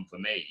it's done for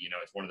me. You know,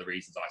 it's one of the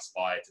reasons I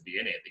aspire to be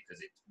in it,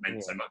 because it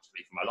meant so much to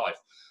me for my life.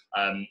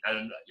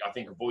 And I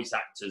think of voice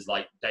actors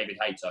like David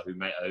Hayter, who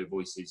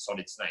voices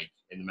Solid Snake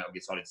in the Metal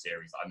Gear Solid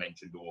series that I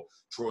mentioned, or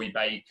Troy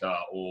Baker,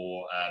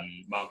 or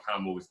Mark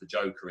Hamill as the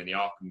Joker in the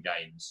Arkham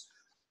games.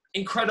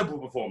 Incredible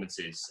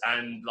performances,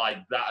 and like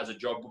that as a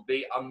job would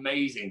be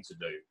amazing to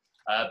do.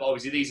 But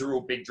obviously these are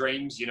all big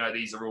dreams, you know,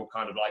 these are all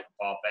kind of like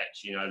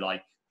far-fetched, you know,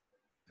 like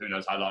who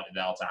knows how likely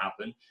they are to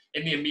happen.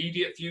 In the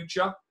immediate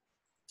future,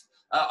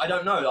 I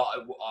don't know.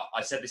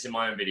 I said this in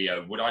my own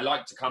video. Would I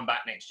like to come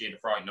back next year to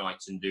Fright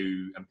Nights and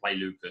play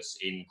Lucas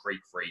in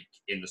Creek Freak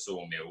in the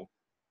Sawmill?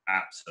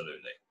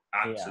 Absolutely.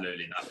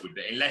 Absolutely, that would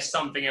be. Unless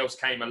something else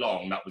came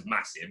along that was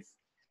massive,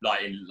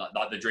 like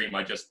the dream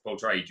I just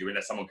portrayed you,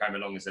 unless someone came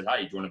along and said,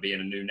 hey, do you want to be in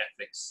a new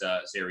Netflix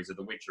series of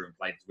The Witcher and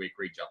play this weird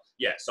creature?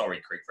 Yeah,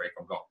 sorry, Creek Freak,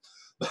 I'm gone.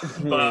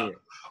 but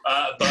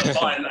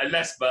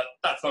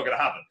that's not going to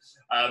happen.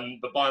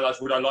 But by and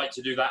large, would I like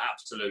to do that?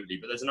 Absolutely.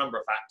 But there's a number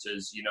of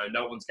factors. You know,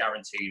 no one's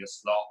guaranteed a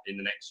slot in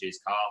the next year's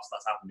cast.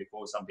 That's happened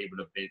before. Some people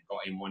have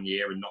got in one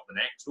year and not the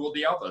next, or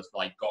the others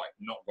not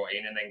got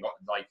in and then got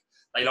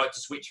they like to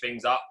switch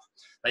things up.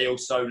 They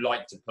also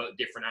like to put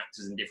different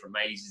actors in different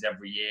mazes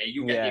every year.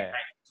 You get the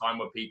time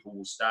where people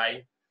will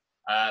stay.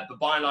 But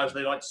by and large,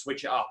 they like to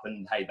switch it up.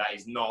 And hey, that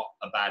is not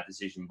a bad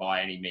decision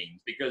by any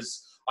means.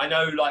 Because I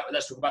know, like,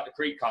 let's talk about the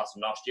Creek cast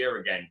from last year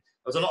again.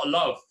 There was a lot of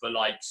love for,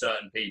 like,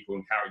 certain people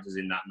and characters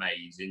in that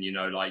maze. And, you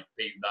know, like,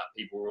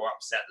 people were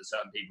upset that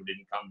certain people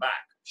didn't come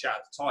back. Shout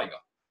out to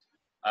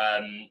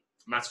Tiger.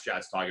 Massive shout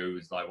out to Tiger,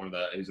 who's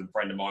a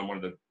friend of mine, one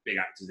of the big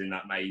actors in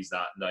that maze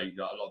that a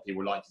lot of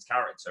people liked his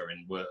character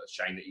and were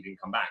ashamed that he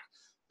didn't come back.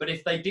 But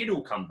if they did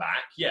all come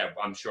back, yeah,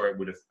 I'm sure it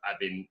would have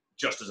been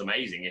just as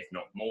amazing, if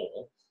not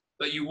more.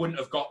 But you wouldn't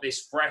have got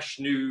this fresh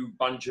new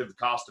bunch of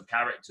cast of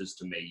characters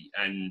to me,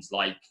 and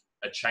like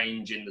a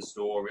change in the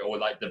story or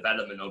like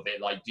development of it.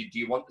 Like, do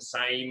you want the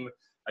same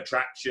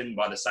attraction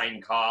by the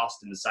same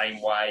cast in the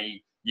same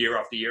way year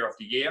after year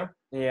after year?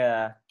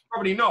 Yeah.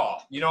 Probably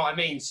not. You know what I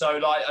mean? So,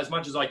 like, as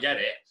much as I get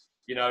it,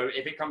 you know,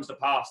 if it comes to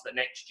pass that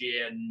next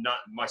year,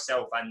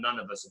 myself and none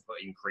of us are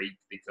put in Creek,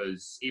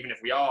 because even if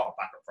we are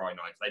back at Fright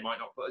Nights, they might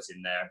not put us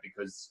in there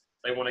because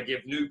they want to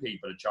give new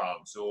people a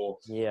chance, or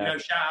you know,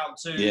 shout out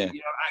to you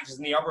know, actors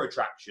in the other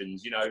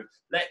attractions. You know,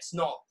 let's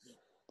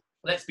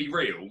be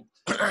real.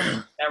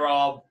 There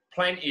are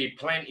plenty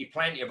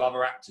of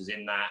other actors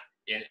in that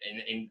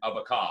in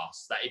other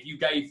casts that if you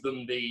gave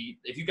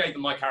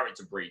them my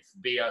character brief,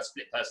 be a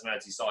split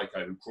personality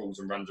psycho who crawls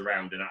and runs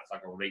around and acts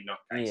like a complete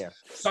nutcase.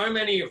 So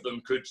many of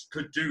them could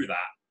do that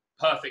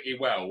perfectly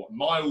well,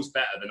 miles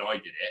better than I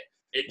did it.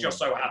 It just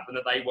so happened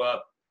that they were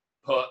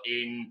put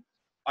in,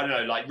 I don't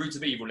know, like Roots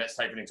of Evil, let's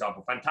take for an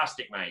example,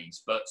 fantastic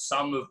maze, but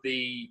some of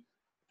the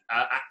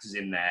actors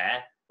in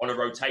there on a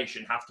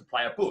rotation have to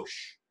play a bush.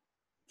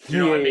 Do you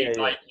know what I mean?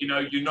 Like, you know,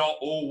 you're not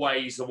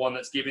always the one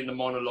that's giving the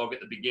monologue at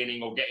the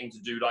beginning or getting to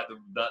do like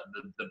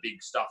the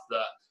big stuff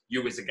that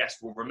you as a guest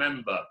will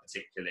remember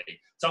particularly.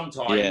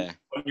 Sometimes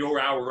on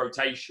your hour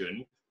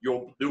rotation,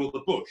 you'll do all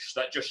the bush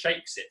that just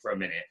shakes it for a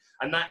minute.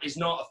 And that is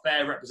not a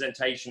fair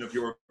representation of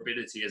your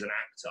ability as an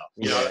actor.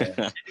 You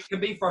know, it can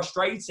be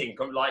frustrating.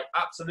 Like,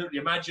 absolutely.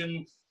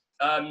 Imagine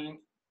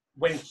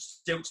when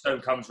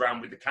Silkstone comes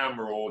around with the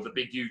camera or the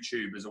big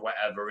YouTubers or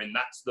whatever, and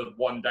that's the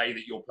one day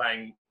that you're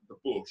playing the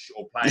bush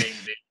or playing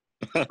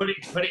the put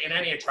it in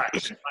any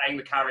attraction, playing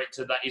the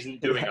character that isn't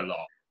doing a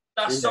lot.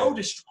 That's soul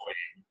destroying,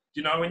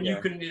 you know. And you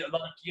can,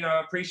 like, you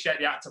know, appreciate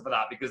the actor for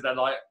that, because they're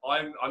like,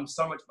 I'm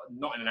so much,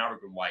 not in an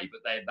arrogant way,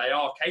 but they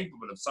are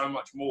capable of so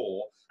much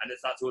more, and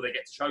that's all they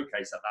get to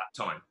showcase at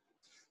that time.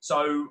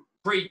 So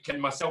Creek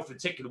and myself in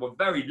particular were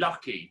very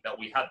lucky that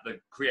we had the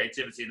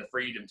creativity and the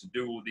freedom to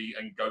do all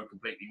and go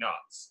completely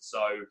nuts.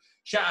 So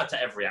shout out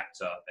to every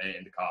actor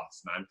in the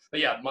cast, man.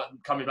 But yeah,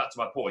 coming back to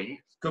my point,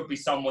 could be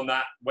someone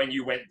that when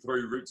you went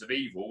through Roots of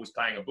Evil was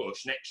playing a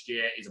bush, next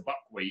year is a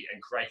buckwheat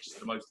and creates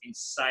the most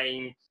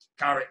insane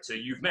character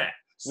you've met.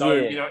 So,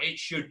 you know, it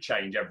should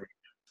change every year.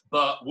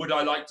 But would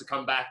I like to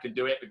come back and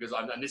do it? Because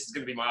and this is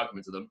going to be my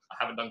argument to them, I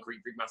haven't done Creek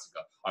Freak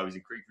Massacre. I was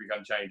in Creek Freak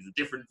Unchained. It's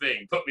a different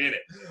thing. Put me in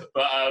it.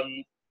 But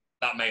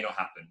that may not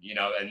happen, you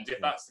know. And if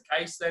that's the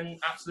case, then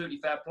absolutely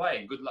fair play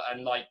and good luck.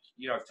 And, like,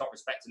 you know, top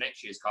respect to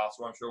next year's cast,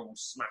 who I'm sure we'll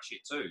smash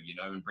it too, you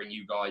know, and bring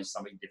you guys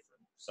something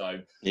different. So,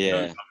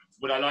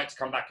 would I like to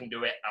come back and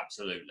do it?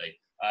 Absolutely.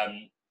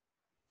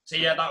 So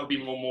yeah, that would be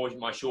more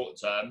my short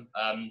term.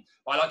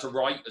 I like to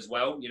write as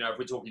well. You know, if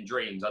we're talking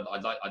dreams,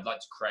 I'd like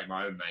to create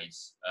my own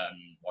maze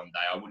one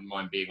day. I wouldn't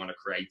mind being on a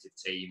creative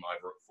team,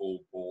 either at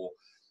Thorpe or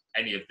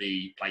any of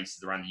the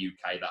places around the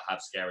UK that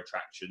have scare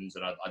attractions,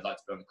 and I'd like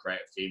to be on the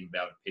creative team and be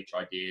able to pitch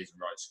ideas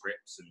and write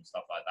scripts and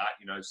stuff like that.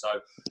 You know,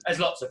 so there's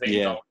lots of things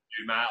I want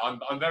to do, Matt.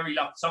 I'm very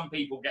lucky. Some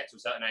people get to a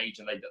certain age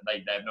and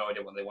they have no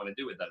idea what they want to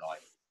do with their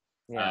life.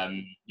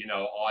 You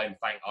know,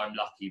 I'm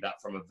lucky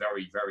that from a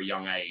very, very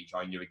young age,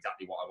 I knew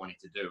exactly what I wanted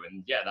to do.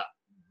 And yeah,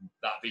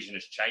 that vision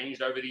has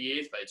changed over the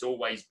years, but it's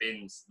always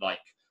been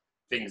like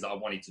things that I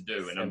wanted to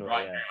do. And Similar,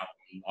 right now,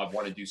 I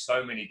want to do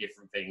so many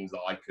different things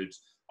that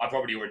I've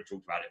probably already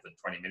talked about it for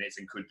 20 minutes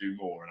and could do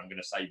more. And I'm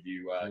going to save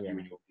you, you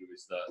and your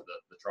viewers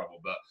the trouble.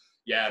 But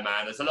yeah,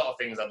 man, there's a lot of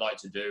things I'd like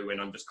to do.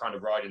 And I'm just kind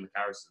of riding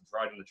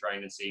the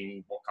train and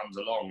seeing what comes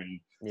along.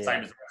 And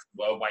same as the rest of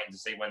the world, waiting to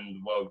see when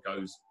the world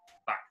goes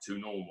back to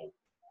normal.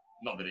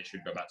 Not that it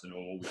should go back to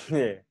normal. We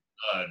should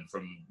learn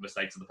from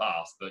mistakes of the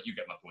past, but you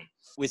get my point.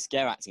 With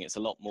scare acting, it's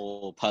a lot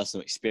more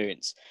personal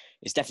experience.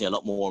 It's definitely a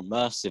lot more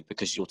immersive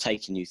because you're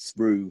taking you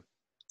through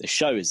the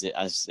show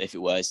as if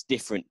it were. It's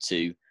different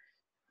to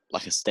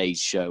like a stage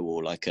show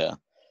or like a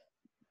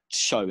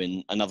show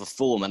in another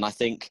form. And I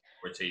think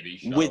or a TV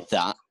show, with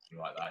that,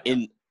 like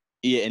that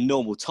in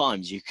normal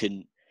times, you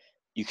can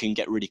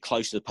get really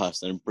close to the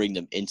person and bring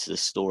them into the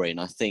story. And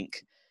I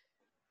think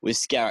with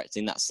scare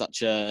acting, that's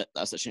such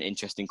an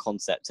interesting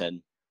concept.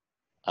 And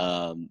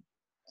I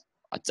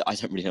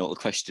don't really know what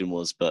the question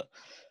was, but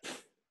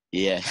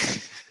yeah.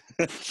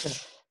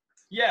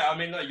 Yeah, I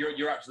mean, no,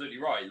 you're absolutely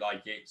right.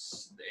 Like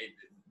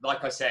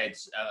like I said,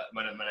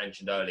 when I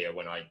mentioned earlier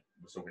when I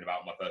was talking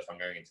about my first time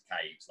going into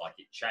caves, like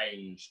it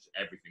changed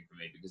everything for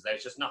me because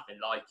there's just nothing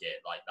like it,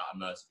 like that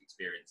immersive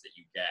experience that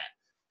you get.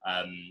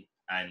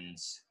 And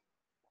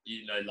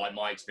you know, like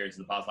my experience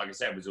in the past, like I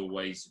said, was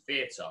always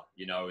theatre.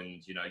 You know,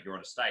 and you know, you're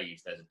on a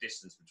stage. There's a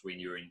distance between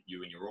you and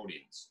your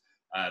audience.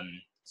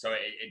 So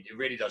it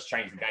really does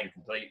change the game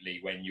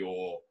completely when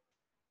you're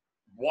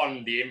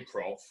the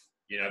improv,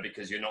 you know,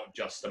 because you're not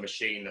just a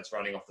machine that's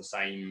running off the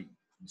same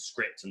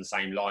script and the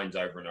same lines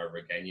over and over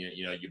again.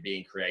 You know, you're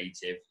being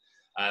creative,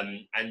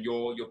 and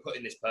you're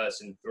putting this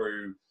person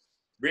through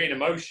real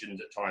emotions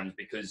at times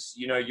because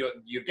you know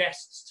your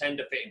guests tend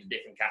to fit into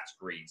different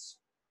categories.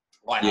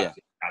 I have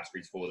different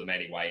categories for them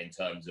anyway, in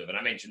terms of, and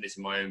I mentioned this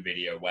in my own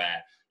video,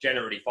 where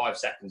generally 5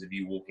 seconds of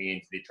you walking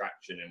into the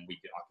attraction, and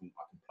I can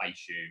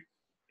place you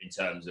in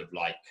terms of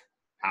like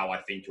how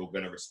I think you're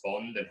going to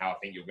respond and how I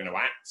think you're going to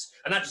act.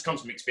 And that just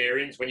comes from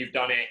experience. When you've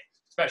done it,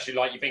 especially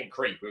like you think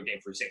Creek, we were getting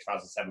through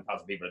 6,000,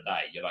 7,000 people a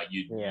day. You're like,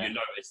 you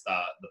notice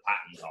the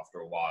patterns after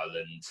a while.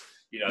 And,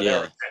 you know, there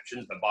are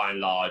exceptions, but by and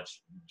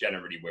large,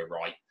 generally we're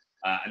right.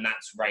 And that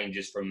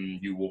ranges from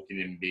you walking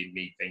in,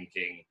 me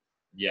thinking,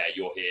 yeah,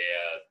 you're here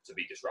to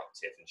be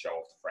disruptive and show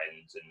off to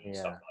friends and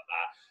stuff like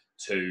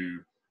that, to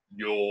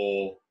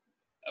you're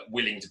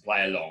willing to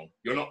play along.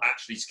 You're not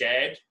actually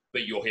scared,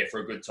 but you're here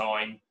for a good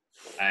time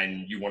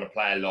and you want to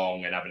play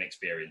along and have an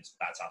experience.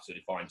 That's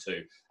absolutely fine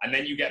too. And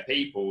then you get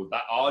people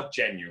that are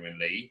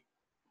genuinely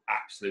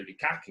absolutely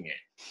cacking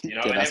it, you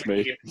know, and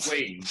everything in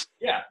between.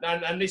 Yeah,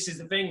 and this is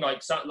the thing,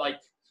 like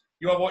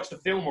you have watched a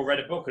film or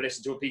read a book or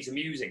listened to a piece of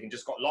music and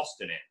just got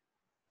lost in it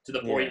to the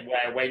point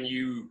where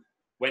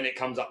when it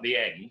comes up the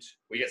end,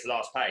 when you get to the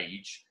last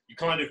page, you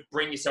kind of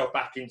bring yourself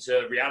back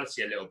into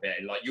reality a little bit,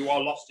 and like you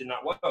are lost in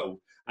that world.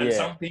 And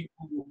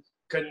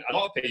a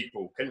lot of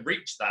people can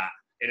reach that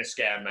in a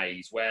scare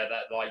maze where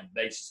that like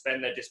they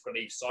suspend their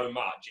disbelief so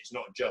much. It's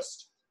not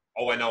just,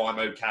 oh, I know I'm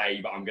okay,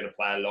 but I'm going to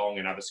play along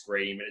and have a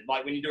scream. And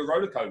like when you do a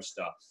roller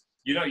coaster,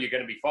 you know you're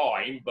going to be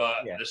fine,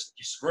 but you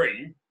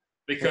scream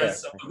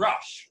because of the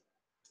rush,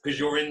 because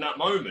you're in that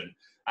moment.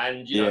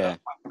 And you know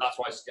that's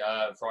why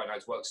Fright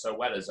Nights works so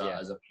well as a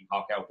theme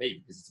park LP,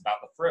 because it's about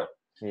the thrill,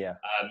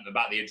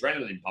 about the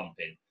adrenaline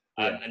pumping.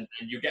 And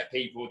you get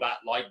people that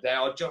like they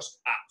are just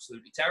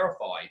absolutely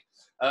terrified,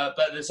 but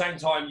at the same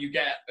time you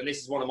get, and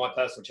this is one of my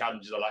personal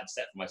challenges I like to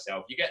set for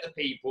myself, you get the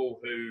people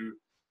who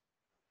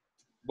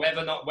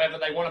whether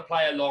they want to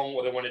play along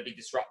or they want to be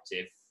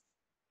disruptive,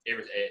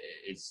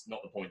 it's not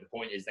the point. The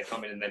point is they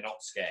come in and they're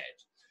not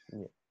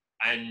scared,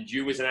 and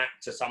you as an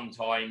actor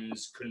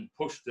sometimes can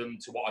push them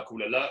to what I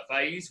call alert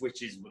phase,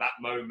 which is that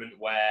moment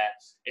where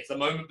it's the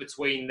moment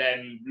between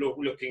them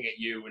looking at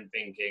you and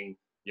thinking,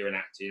 you're an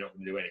actor, you're not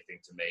going to do anything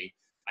to me.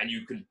 And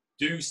you can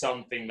do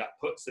something that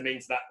puts them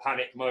into that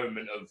panic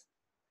moment of,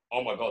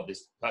 oh my God,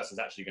 this person's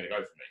actually going to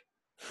go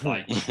for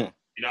me. Like,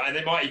 you know, and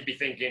they might even be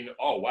thinking,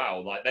 oh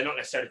wow, like they're not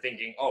necessarily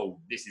thinking, oh,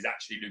 this is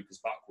actually Lucas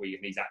Buckwheat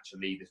and he's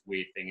actually this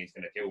weird thing, he's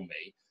going to kill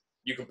me.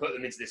 You can put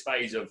them into this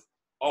phase of,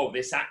 oh,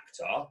 this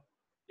actor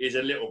is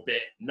a little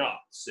bit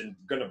nuts and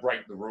going to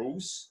break the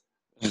rules.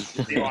 You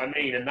see what I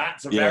mean? And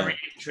that's a very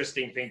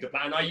interesting thing to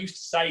play. And I used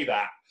to say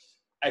that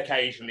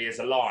occasionally as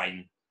a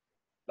line.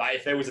 Like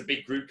if there was a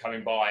big group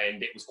coming by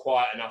and it was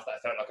quiet enough that I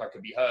felt like I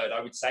could be heard, I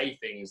would say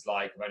things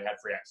like, I've only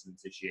had 3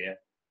 accidents this year,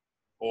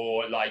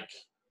 or like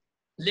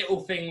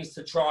little things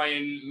to try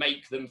and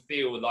make them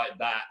feel like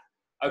that,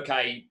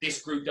 okay,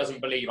 this group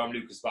doesn't believe I'm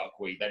Lucas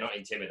Buckwheat, they're not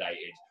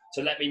intimidated.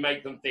 So let me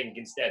make them think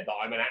instead that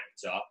I'm an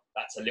actor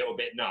that's a little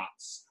bit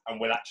nuts and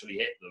will actually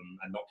hit them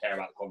and not care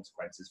about the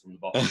consequences from the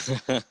boss.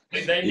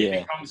 And then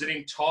it becomes an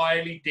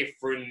entirely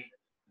different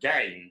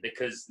game,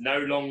 because no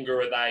longer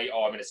are they,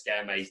 oh, I'm in a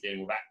scare maze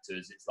dealing with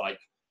actors. It's like,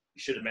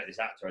 you should have met this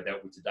actor I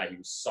dealt with today. He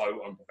was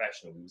so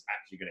unprofessional. He was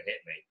actually going to hit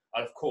me.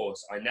 And of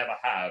course, I never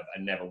have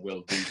and never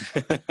will do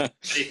so. But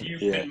if you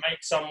can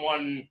make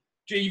someone,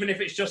 even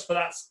if it's just for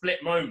that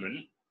split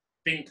moment,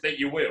 think that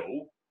you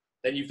will,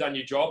 then you've done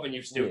your job and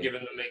you've still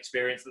given them an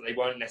experience that they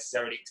weren't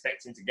necessarily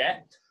expecting to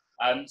get.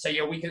 So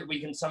yeah, we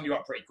can sum you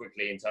up pretty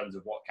quickly in terms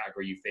of what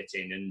category you fit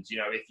in. And you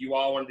know, if you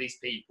are one of these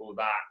people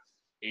that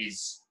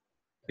is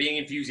being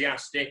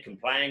enthusiastic and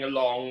playing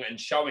along and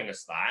showing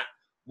us that,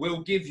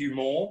 we'll give you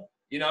more.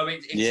 You know,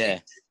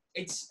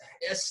 it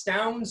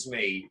astounds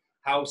me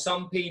how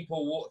some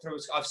people walk through.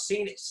 I've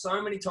seen it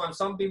so many times.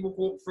 Some people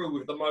walk through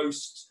with the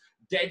most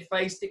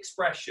dead-faced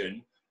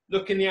expression,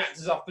 looking the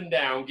actors up and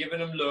down, giving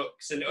them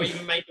looks, and or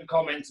even making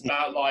comments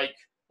about like,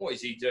 what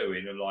is he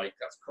doing? And like,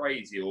 that's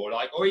crazy. Or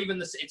like, or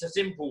even it's a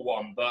simple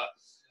one, but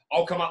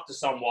I'll come up to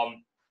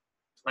someone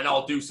and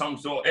I'll do some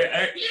sort of,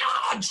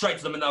 yeah, straight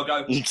to them and they'll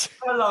go,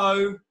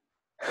 hello.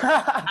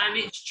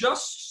 And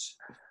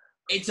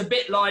it's a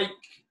bit like,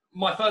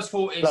 my first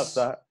thought is, Love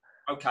that.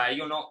 Okay, you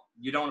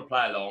don't want to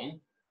play along.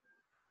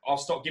 I'll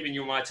stop giving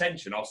you my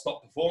attention. I'll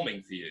stop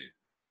performing for you.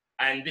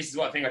 And this is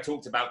what I think I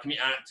talked about,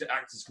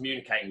 actors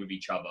communicating with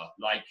each other.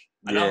 Like,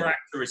 another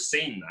actor has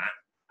seen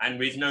that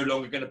and is no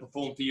longer going to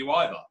perform for you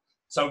either.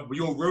 So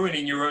you're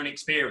ruining your own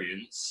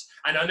experience.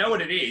 And I know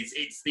what it is.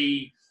 It's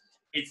the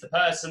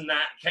person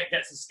that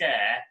gets a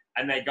scare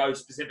and they go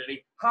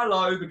specifically,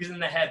 hello, because in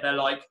their head they're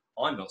like,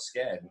 I'm not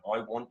scared. And I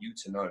want you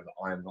to know that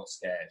I am not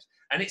scared.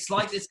 And it's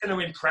like it's going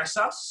to impress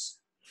us.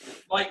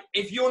 Like,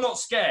 if you're not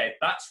scared,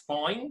 that's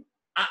fine.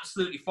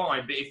 Absolutely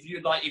fine. But if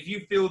you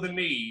feel the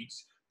need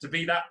to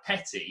be that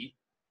petty,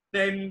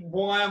 then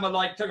why am I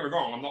like, don't get me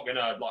wrong, I'm not going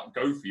to like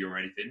go for you or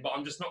anything, but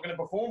I'm just not going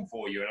to perform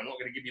for you and I'm not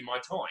going to give you my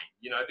time,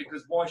 you know,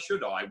 because why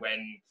should I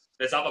when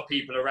there's other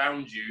people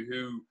around you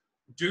who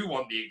do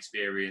want the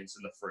experience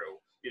and the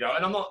thrill, you know?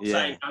 And I'm not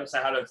saying don't say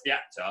hello to the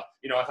actor.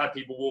 You know, I've had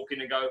people walk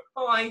in and go,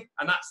 hi,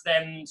 and that's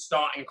them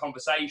starting a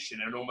conversation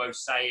and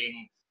almost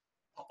saying,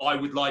 I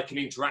would like an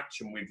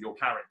interaction with your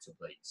character,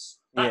 please.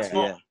 That's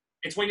not,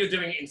 it's when you're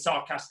doing it in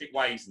sarcastic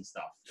ways and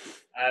stuff.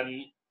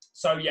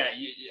 So yeah,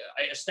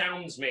 it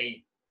astounds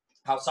me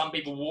how some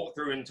people walk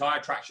through an entire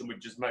attraction with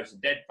just most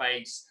dead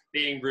face,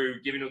 being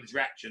rude, giving all these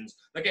reactions.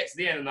 They get to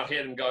the end and I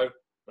hear them go,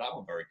 that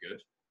wasn't very good.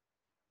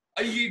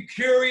 Are you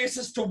curious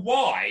as to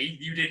why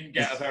you didn't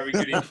get a very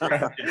good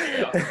interaction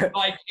here?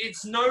 Like,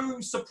 it's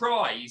no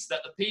surprise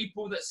that the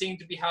people that seem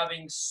to be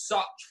having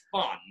such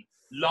fun,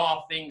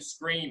 laughing,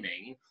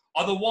 screaming,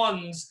 are the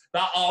ones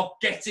that are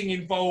getting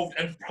involved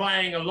and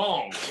playing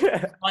along.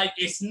 Like,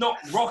 it's not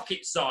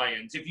rocket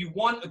science. If you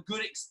want a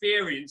good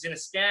experience in a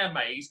scare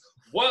maze,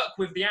 work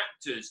with the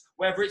actors,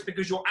 whether it's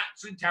because you're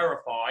actually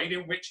terrified,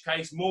 in which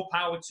case, more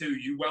power to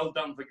you, well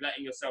done for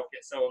letting yourself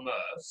get so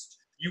immersed.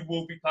 You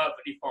will be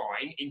perfectly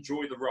fine,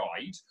 enjoy the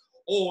ride.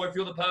 Or if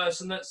you're the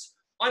person that's,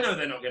 I know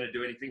they're not going to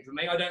do anything for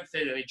me, I don't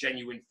feel any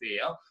genuine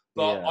fear,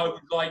 but I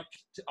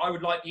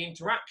would like the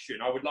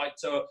interaction. I would like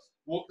to,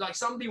 like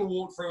some people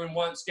walked through and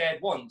weren't scared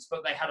once,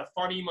 but they had a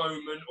funny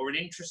moment or an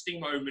interesting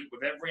moment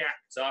with every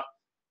actor,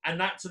 and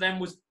that to them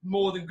was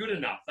more than good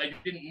enough. They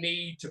didn't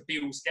need to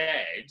feel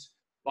scared.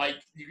 Like,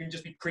 you can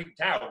just be creeped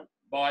out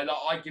by, like,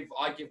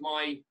 I give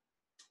my,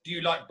 do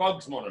you like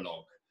bugs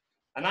monologue?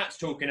 And that's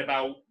talking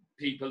about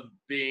people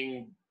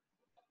being,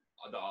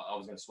 I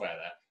was going to swear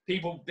there.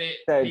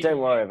 Don't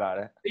worry about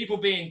it. People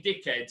being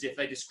dickheads if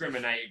they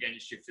discriminate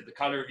against you for the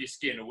colour of your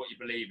skin or what you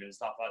believe in and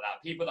stuff like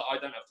that. People that I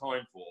don't have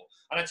time for.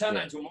 And I turned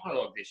that into a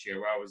monologue this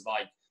year where I was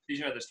like, did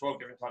you know there's 12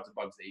 different types of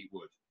bugs that eat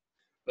wood?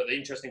 But the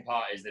interesting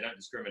part is they don't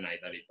discriminate.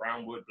 They eat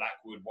brown wood,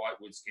 black wood, white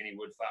wood, skinny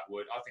wood, fat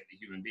wood. I think the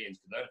human beings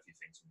could learn a few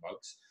things from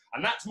bugs.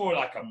 And that's more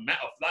like a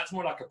metaphor. That's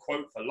more like a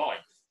quote for life.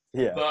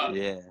 Yeah. But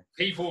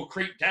people are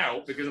creeped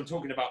out because I'm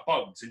talking about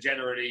bugs, and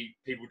generally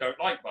people don't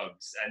like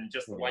bugs. And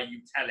just the way you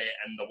tell it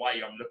and the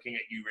way I'm looking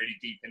at you really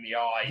deep in the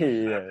eye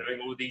and I'm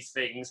doing all these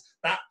things,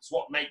 that's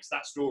what makes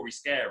that story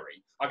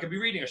scary. I could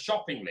be reading a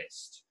shopping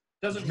list.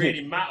 Doesn't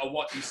really matter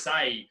what you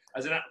say.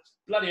 As an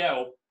bloody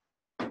hell,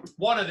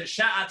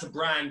 shout out to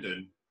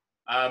Brandon,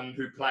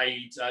 who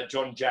played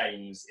John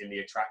James in the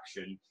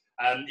attraction.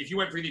 If you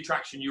went through the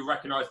attraction, you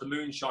recognise the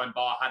Moonshine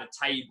Bar had a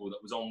table that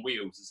was on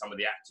wheels that some of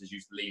the actors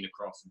used to lean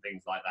across and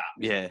things like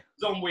that. Yeah. It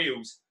was on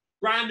wheels.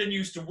 Brandon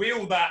used to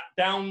wheel that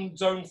down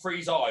Zone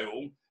 3's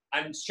aisle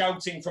and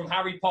shouting from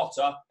Harry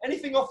Potter,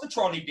 anything off the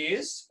trolley,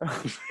 dears?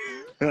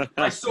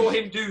 I saw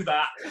him do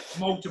that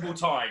multiple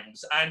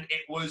times and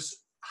it was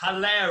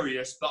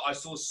hilarious, but I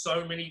saw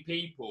so many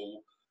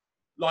people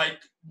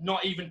like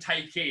not even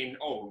take in,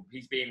 oh,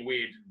 he's being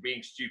weird,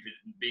 being stupid,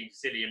 being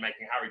silly and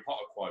making Harry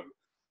Potter quote.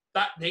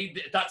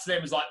 That's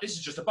them as like, this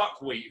is just a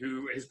buckwheat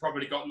who has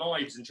probably got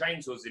knives and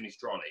chainsaws in his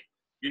trolley.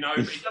 You know,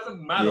 it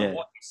doesn't matter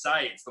what you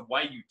say, it's the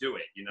way you do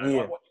it, you know,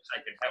 like what you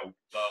say can help.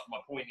 But my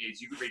point is,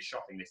 you could read a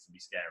shopping list and be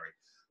scary.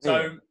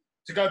 So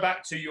to go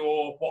back to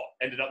your, what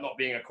ended up not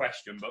being a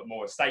question, but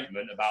more a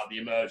statement about the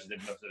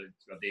immersiveness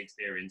of the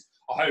experience,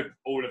 I hope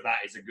all of that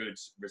is a good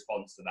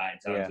response to that in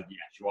terms of the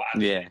actual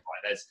right.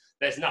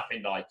 There's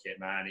nothing like it,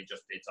 man.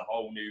 It's a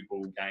whole new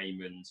ball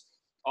game, and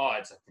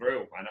it's a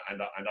thrill,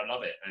 and I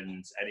love it.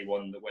 And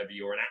anyone that, whether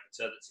you're an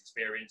actor that's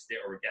experienced it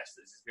or a guest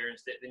that's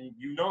experienced it, then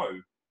you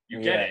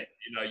get it.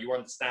 You know, you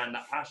understand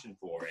that passion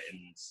for it,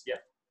 and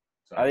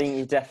So. I think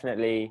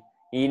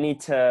you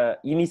need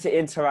to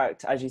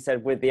interact, as you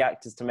said, with the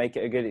actors to make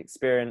it a good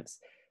experience.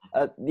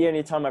 The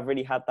only time I've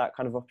really had that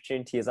kind of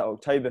opportunity is at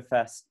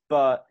Oktoberfest.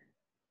 But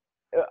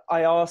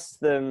I asked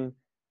them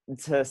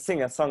to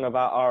sing a song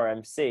about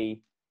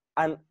RMC,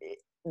 and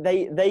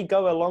they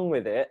go along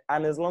with it.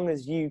 And as long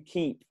as you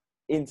keep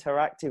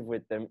interactive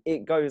with them,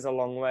 it goes a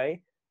long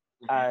way.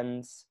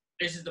 And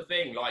this is the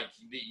thing, like,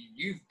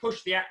 you've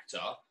pushed the actor,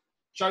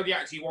 show the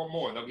actor you want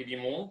more, and they'll give you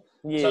more.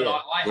 Yeah, so,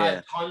 like, I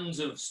had tons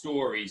of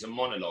stories and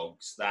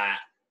monologues that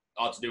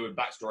are to do with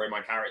backstory of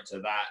my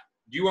character that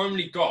you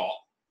only got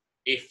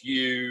if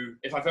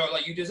I felt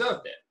like you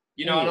deserved it.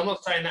 You know, and I'm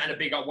not saying that in a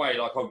big up way,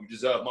 like, oh, you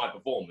deserve my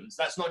performance.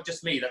 That's not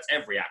just me, that's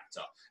every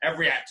actor.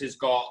 Every actor's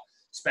got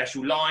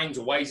special lines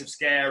or ways of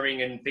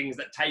scaring and things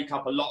that take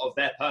up a lot of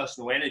their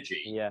personal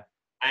energy. Yeah.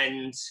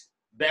 And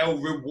they'll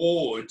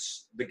reward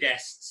the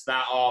guests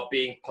that are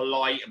being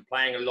polite and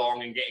playing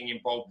along and getting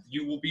involved.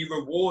 You will be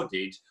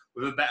rewarded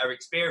with a better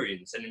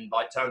experience. And in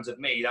terms of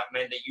me, that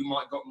meant that you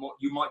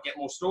might get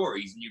more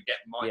stories, and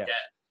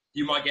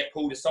you might get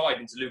pulled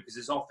aside into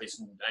Lucas's office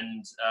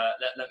and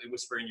let me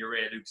whisper in your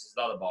ear Lucas's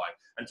lullaby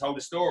and told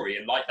a story.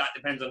 And like, that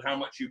depends on how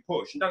much you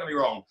push. And don't get me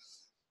wrong,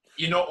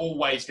 you're not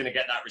always going to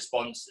get that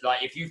response.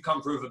 Like, if you've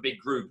come through with a big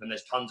group and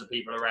there's tons of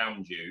people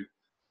around you,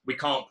 I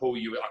can't pull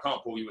you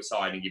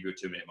aside and give you a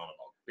 2-minute monologue,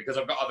 because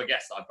I've got other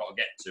guests that I've got to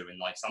get to. And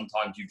like,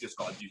 sometimes you've just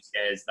got to do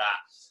scares that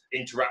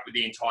interact with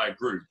the entire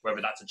group,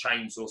 whether that's a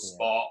chainsaw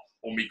spot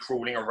or me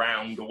crawling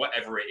around or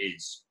whatever it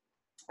is.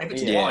 If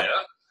it's quiet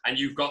and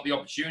you've got the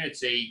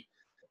opportunity,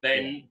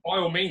 then by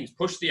all means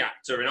push the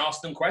actor and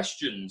ask them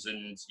questions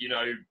and, you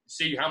know,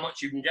 see how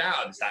much you can get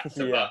out of this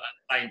actor. But at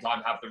the same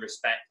time, have the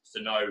respect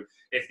to know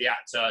if the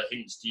actor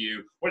hints to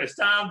you, well, it's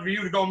time for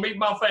you to go meet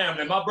my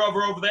family. My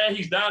brother over there,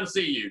 he's down to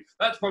see you.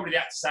 That's probably the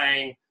actor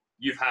saying,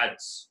 you've had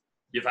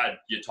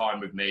your time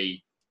with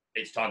me.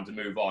 It's time to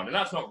move on. And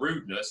that's not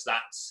rudeness.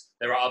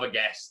 There are other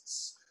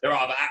guests. There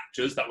are other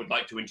actors that would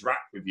like to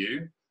interact with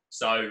you.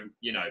 So,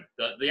 you know,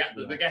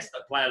 the guests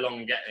that play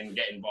along and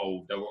get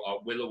involved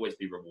will always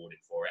be rewarded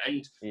for it.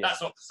 And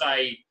that's not to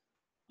say,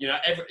 you know,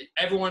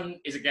 everyone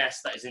is a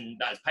guest that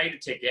has paid a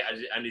ticket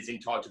and is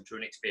entitled to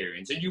an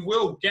experience. And you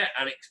will get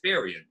an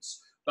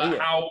experience. But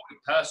how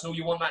personal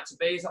you want that to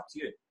be is up to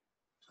you.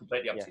 It's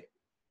completely up to you.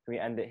 Can we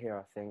end it here,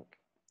 I think?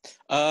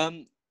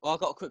 Well,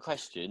 I've got a quick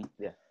question.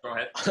 Yeah. Go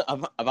ahead.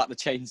 about the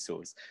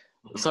chainsaws.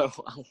 So,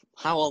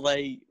 how are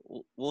they?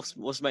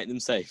 What's making them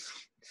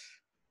safe?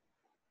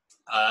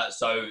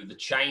 So the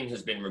chain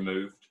has been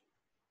removed.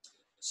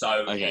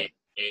 So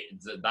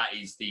that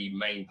is the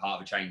main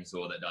part of a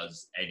chainsaw that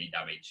does any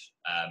damage.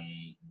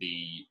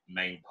 The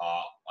main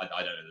part, I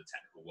don't know the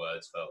technical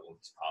words for all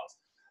these parts,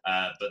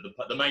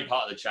 but the main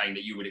part of the chain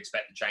that you would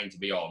expect the chain to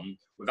be on,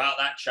 without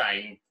that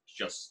chain,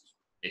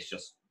 it's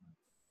just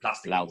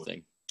plastic. Loud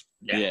thing.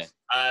 Yeah.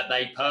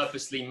 They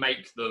purposely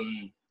make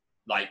them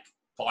like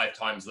 5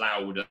 times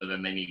louder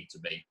than they need to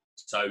be.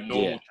 So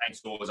normal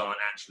chainsaws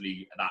aren't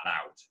actually that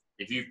loud.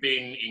 If you've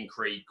been in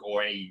Creek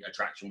or any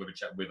attraction with a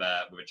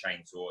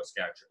chainsaw, a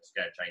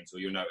scared chainsaw,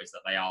 you'll notice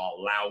that they are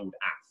loud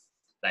AF.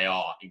 They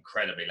are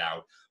incredibly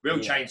loud. Real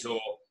chainsaw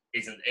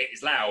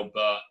it's loud,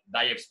 but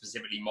they have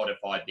specifically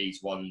modified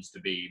these ones to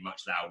be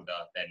much louder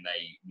than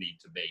they need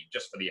to be,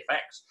 just for the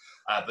effects.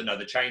 But no,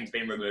 the chain's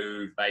been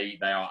removed. They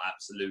are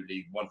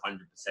absolutely 100%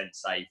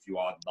 safe. You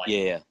are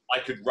I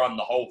could run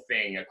the whole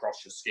thing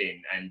across your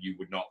skin and you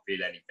would not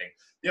feel anything.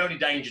 The only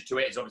danger to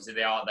it is obviously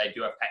they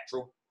do have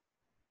petrol.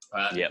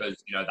 Because,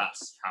 you know,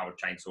 that's how a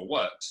chainsaw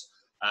works.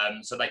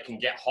 So they can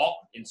get hot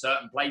in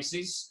certain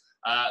places,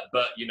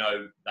 but, you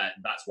know,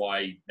 that's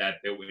why they're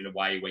built in a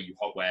way where you've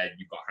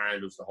got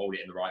handles to hold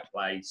it in the right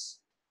place.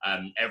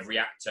 Every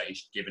actor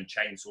is given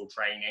chainsaw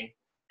training.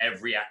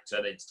 Every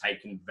actor that's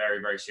taken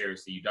very, very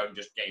seriously. You don't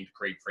just get into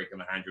Creek Freak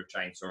and hand you a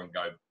chainsaw and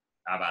go,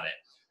 how about it?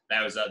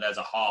 There's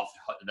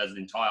an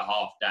entire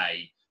half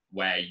day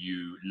where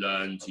you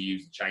learn to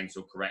use the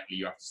chainsaw correctly.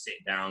 You have to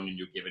sit down and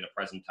you're given a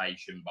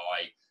presentation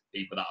by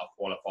people that are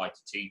qualified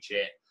to teach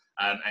it,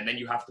 and then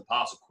you have to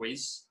pass a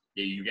quiz.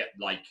 You get,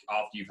 like,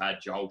 after you've had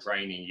your whole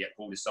training, you get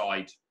pulled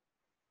aside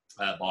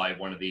by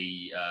one of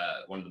the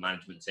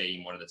management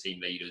team, one of the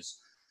team leaders,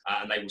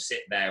 and they will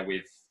sit there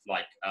with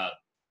like a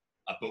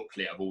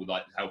booklet of all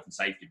like health and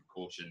safety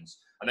precautions,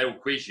 and they will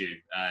quiz you,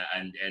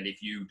 and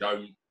if you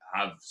don't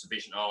have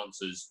sufficient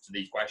answers to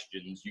these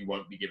questions, you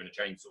won't be given a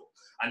chainsaw.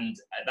 And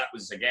that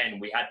was, again,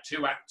 we had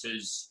 2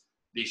 actors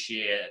this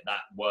year that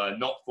were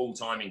not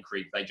full-time in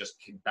Creek. They just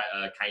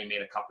came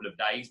in a couple of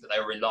days, but they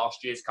were in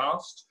last year's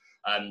cast.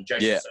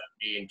 Jason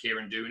Certainty and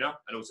Kieran Duna,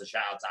 and also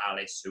shout out to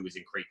Alice, who was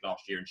in Creek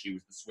last year, and she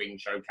was the swing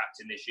show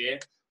captain this year,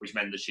 which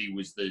meant that she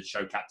was the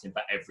show captain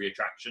for every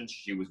attraction.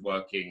 She was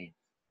working,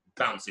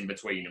 bouncing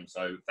between them,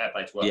 so fair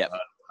play to her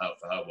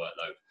for her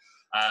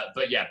workload.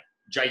 But yeah,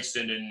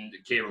 Jason and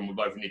Kieran were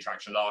both in the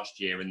attraction last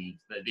year, and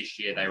this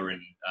year they were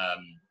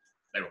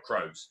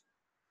crows.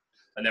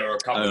 And there were a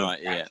couple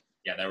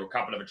there were a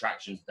couple of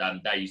attractions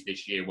days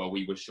this year where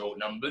we were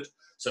short-numbered.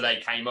 So they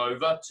came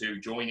over to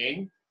join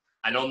in.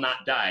 And on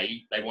that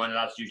day, they weren't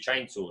allowed to use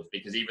chainsaws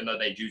because even though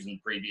they'd used them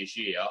the previous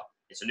year,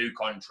 It's a new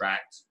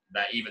contract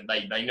that even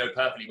they know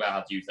perfectly well how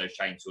to use those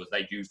chainsaws.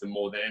 They'd used them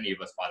more than any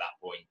of us by that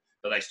point,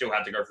 but they still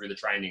had to go through the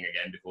training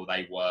again before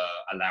they were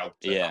allowed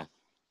to. Yeah.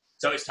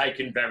 So it's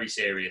taken very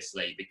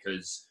seriously,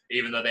 because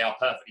even though they are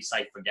perfectly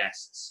safe for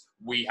guests,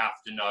 we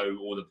have to know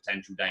all the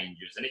potential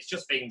dangers. And it's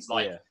just things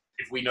like,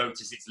 if we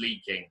notice it's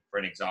leaking, for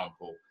an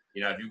example,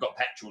 you know, if you've got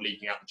petrol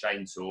leaking out the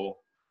chainsaw,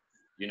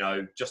 you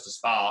know, just a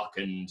spark,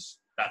 and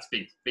that's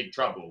big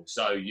trouble.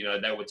 So, you know,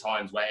 there were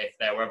times where if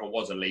there ever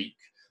was a leak,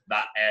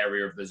 that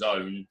area of the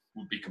zone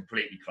would be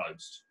completely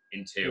closed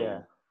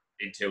until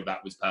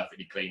that was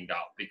perfectly cleaned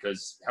up,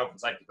 because health and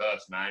safety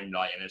first, man,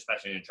 like, and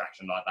especially in an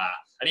attraction like that.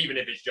 And even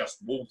if it's just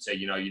water,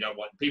 you know, you don't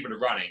want people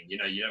running, you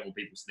know, you don't want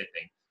people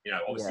slipping. You know,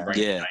 obviously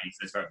rainy days,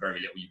 there's very, very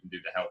little you can do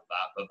to help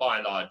that. But by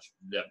and large,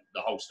 the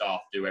whole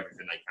staff do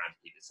everything they can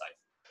to keep it safe.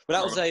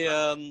 Well, that was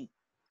a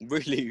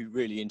really,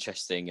 really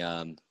interesting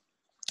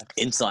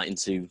insight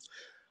into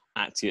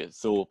acting at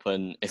Thorpe.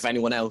 And if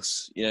anyone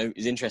else, you know,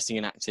 is interested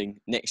in acting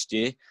next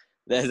year,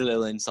 there's a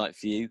little insight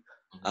for you,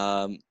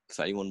 for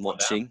anyone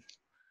watching.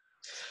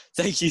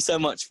 Thank you so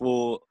much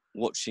for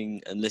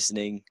watching and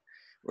listening,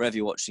 wherever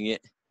you're watching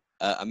it.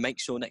 And make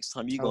sure next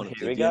time you go on a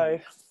Here we go.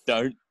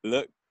 don't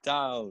look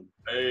down.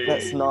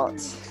 Let's not.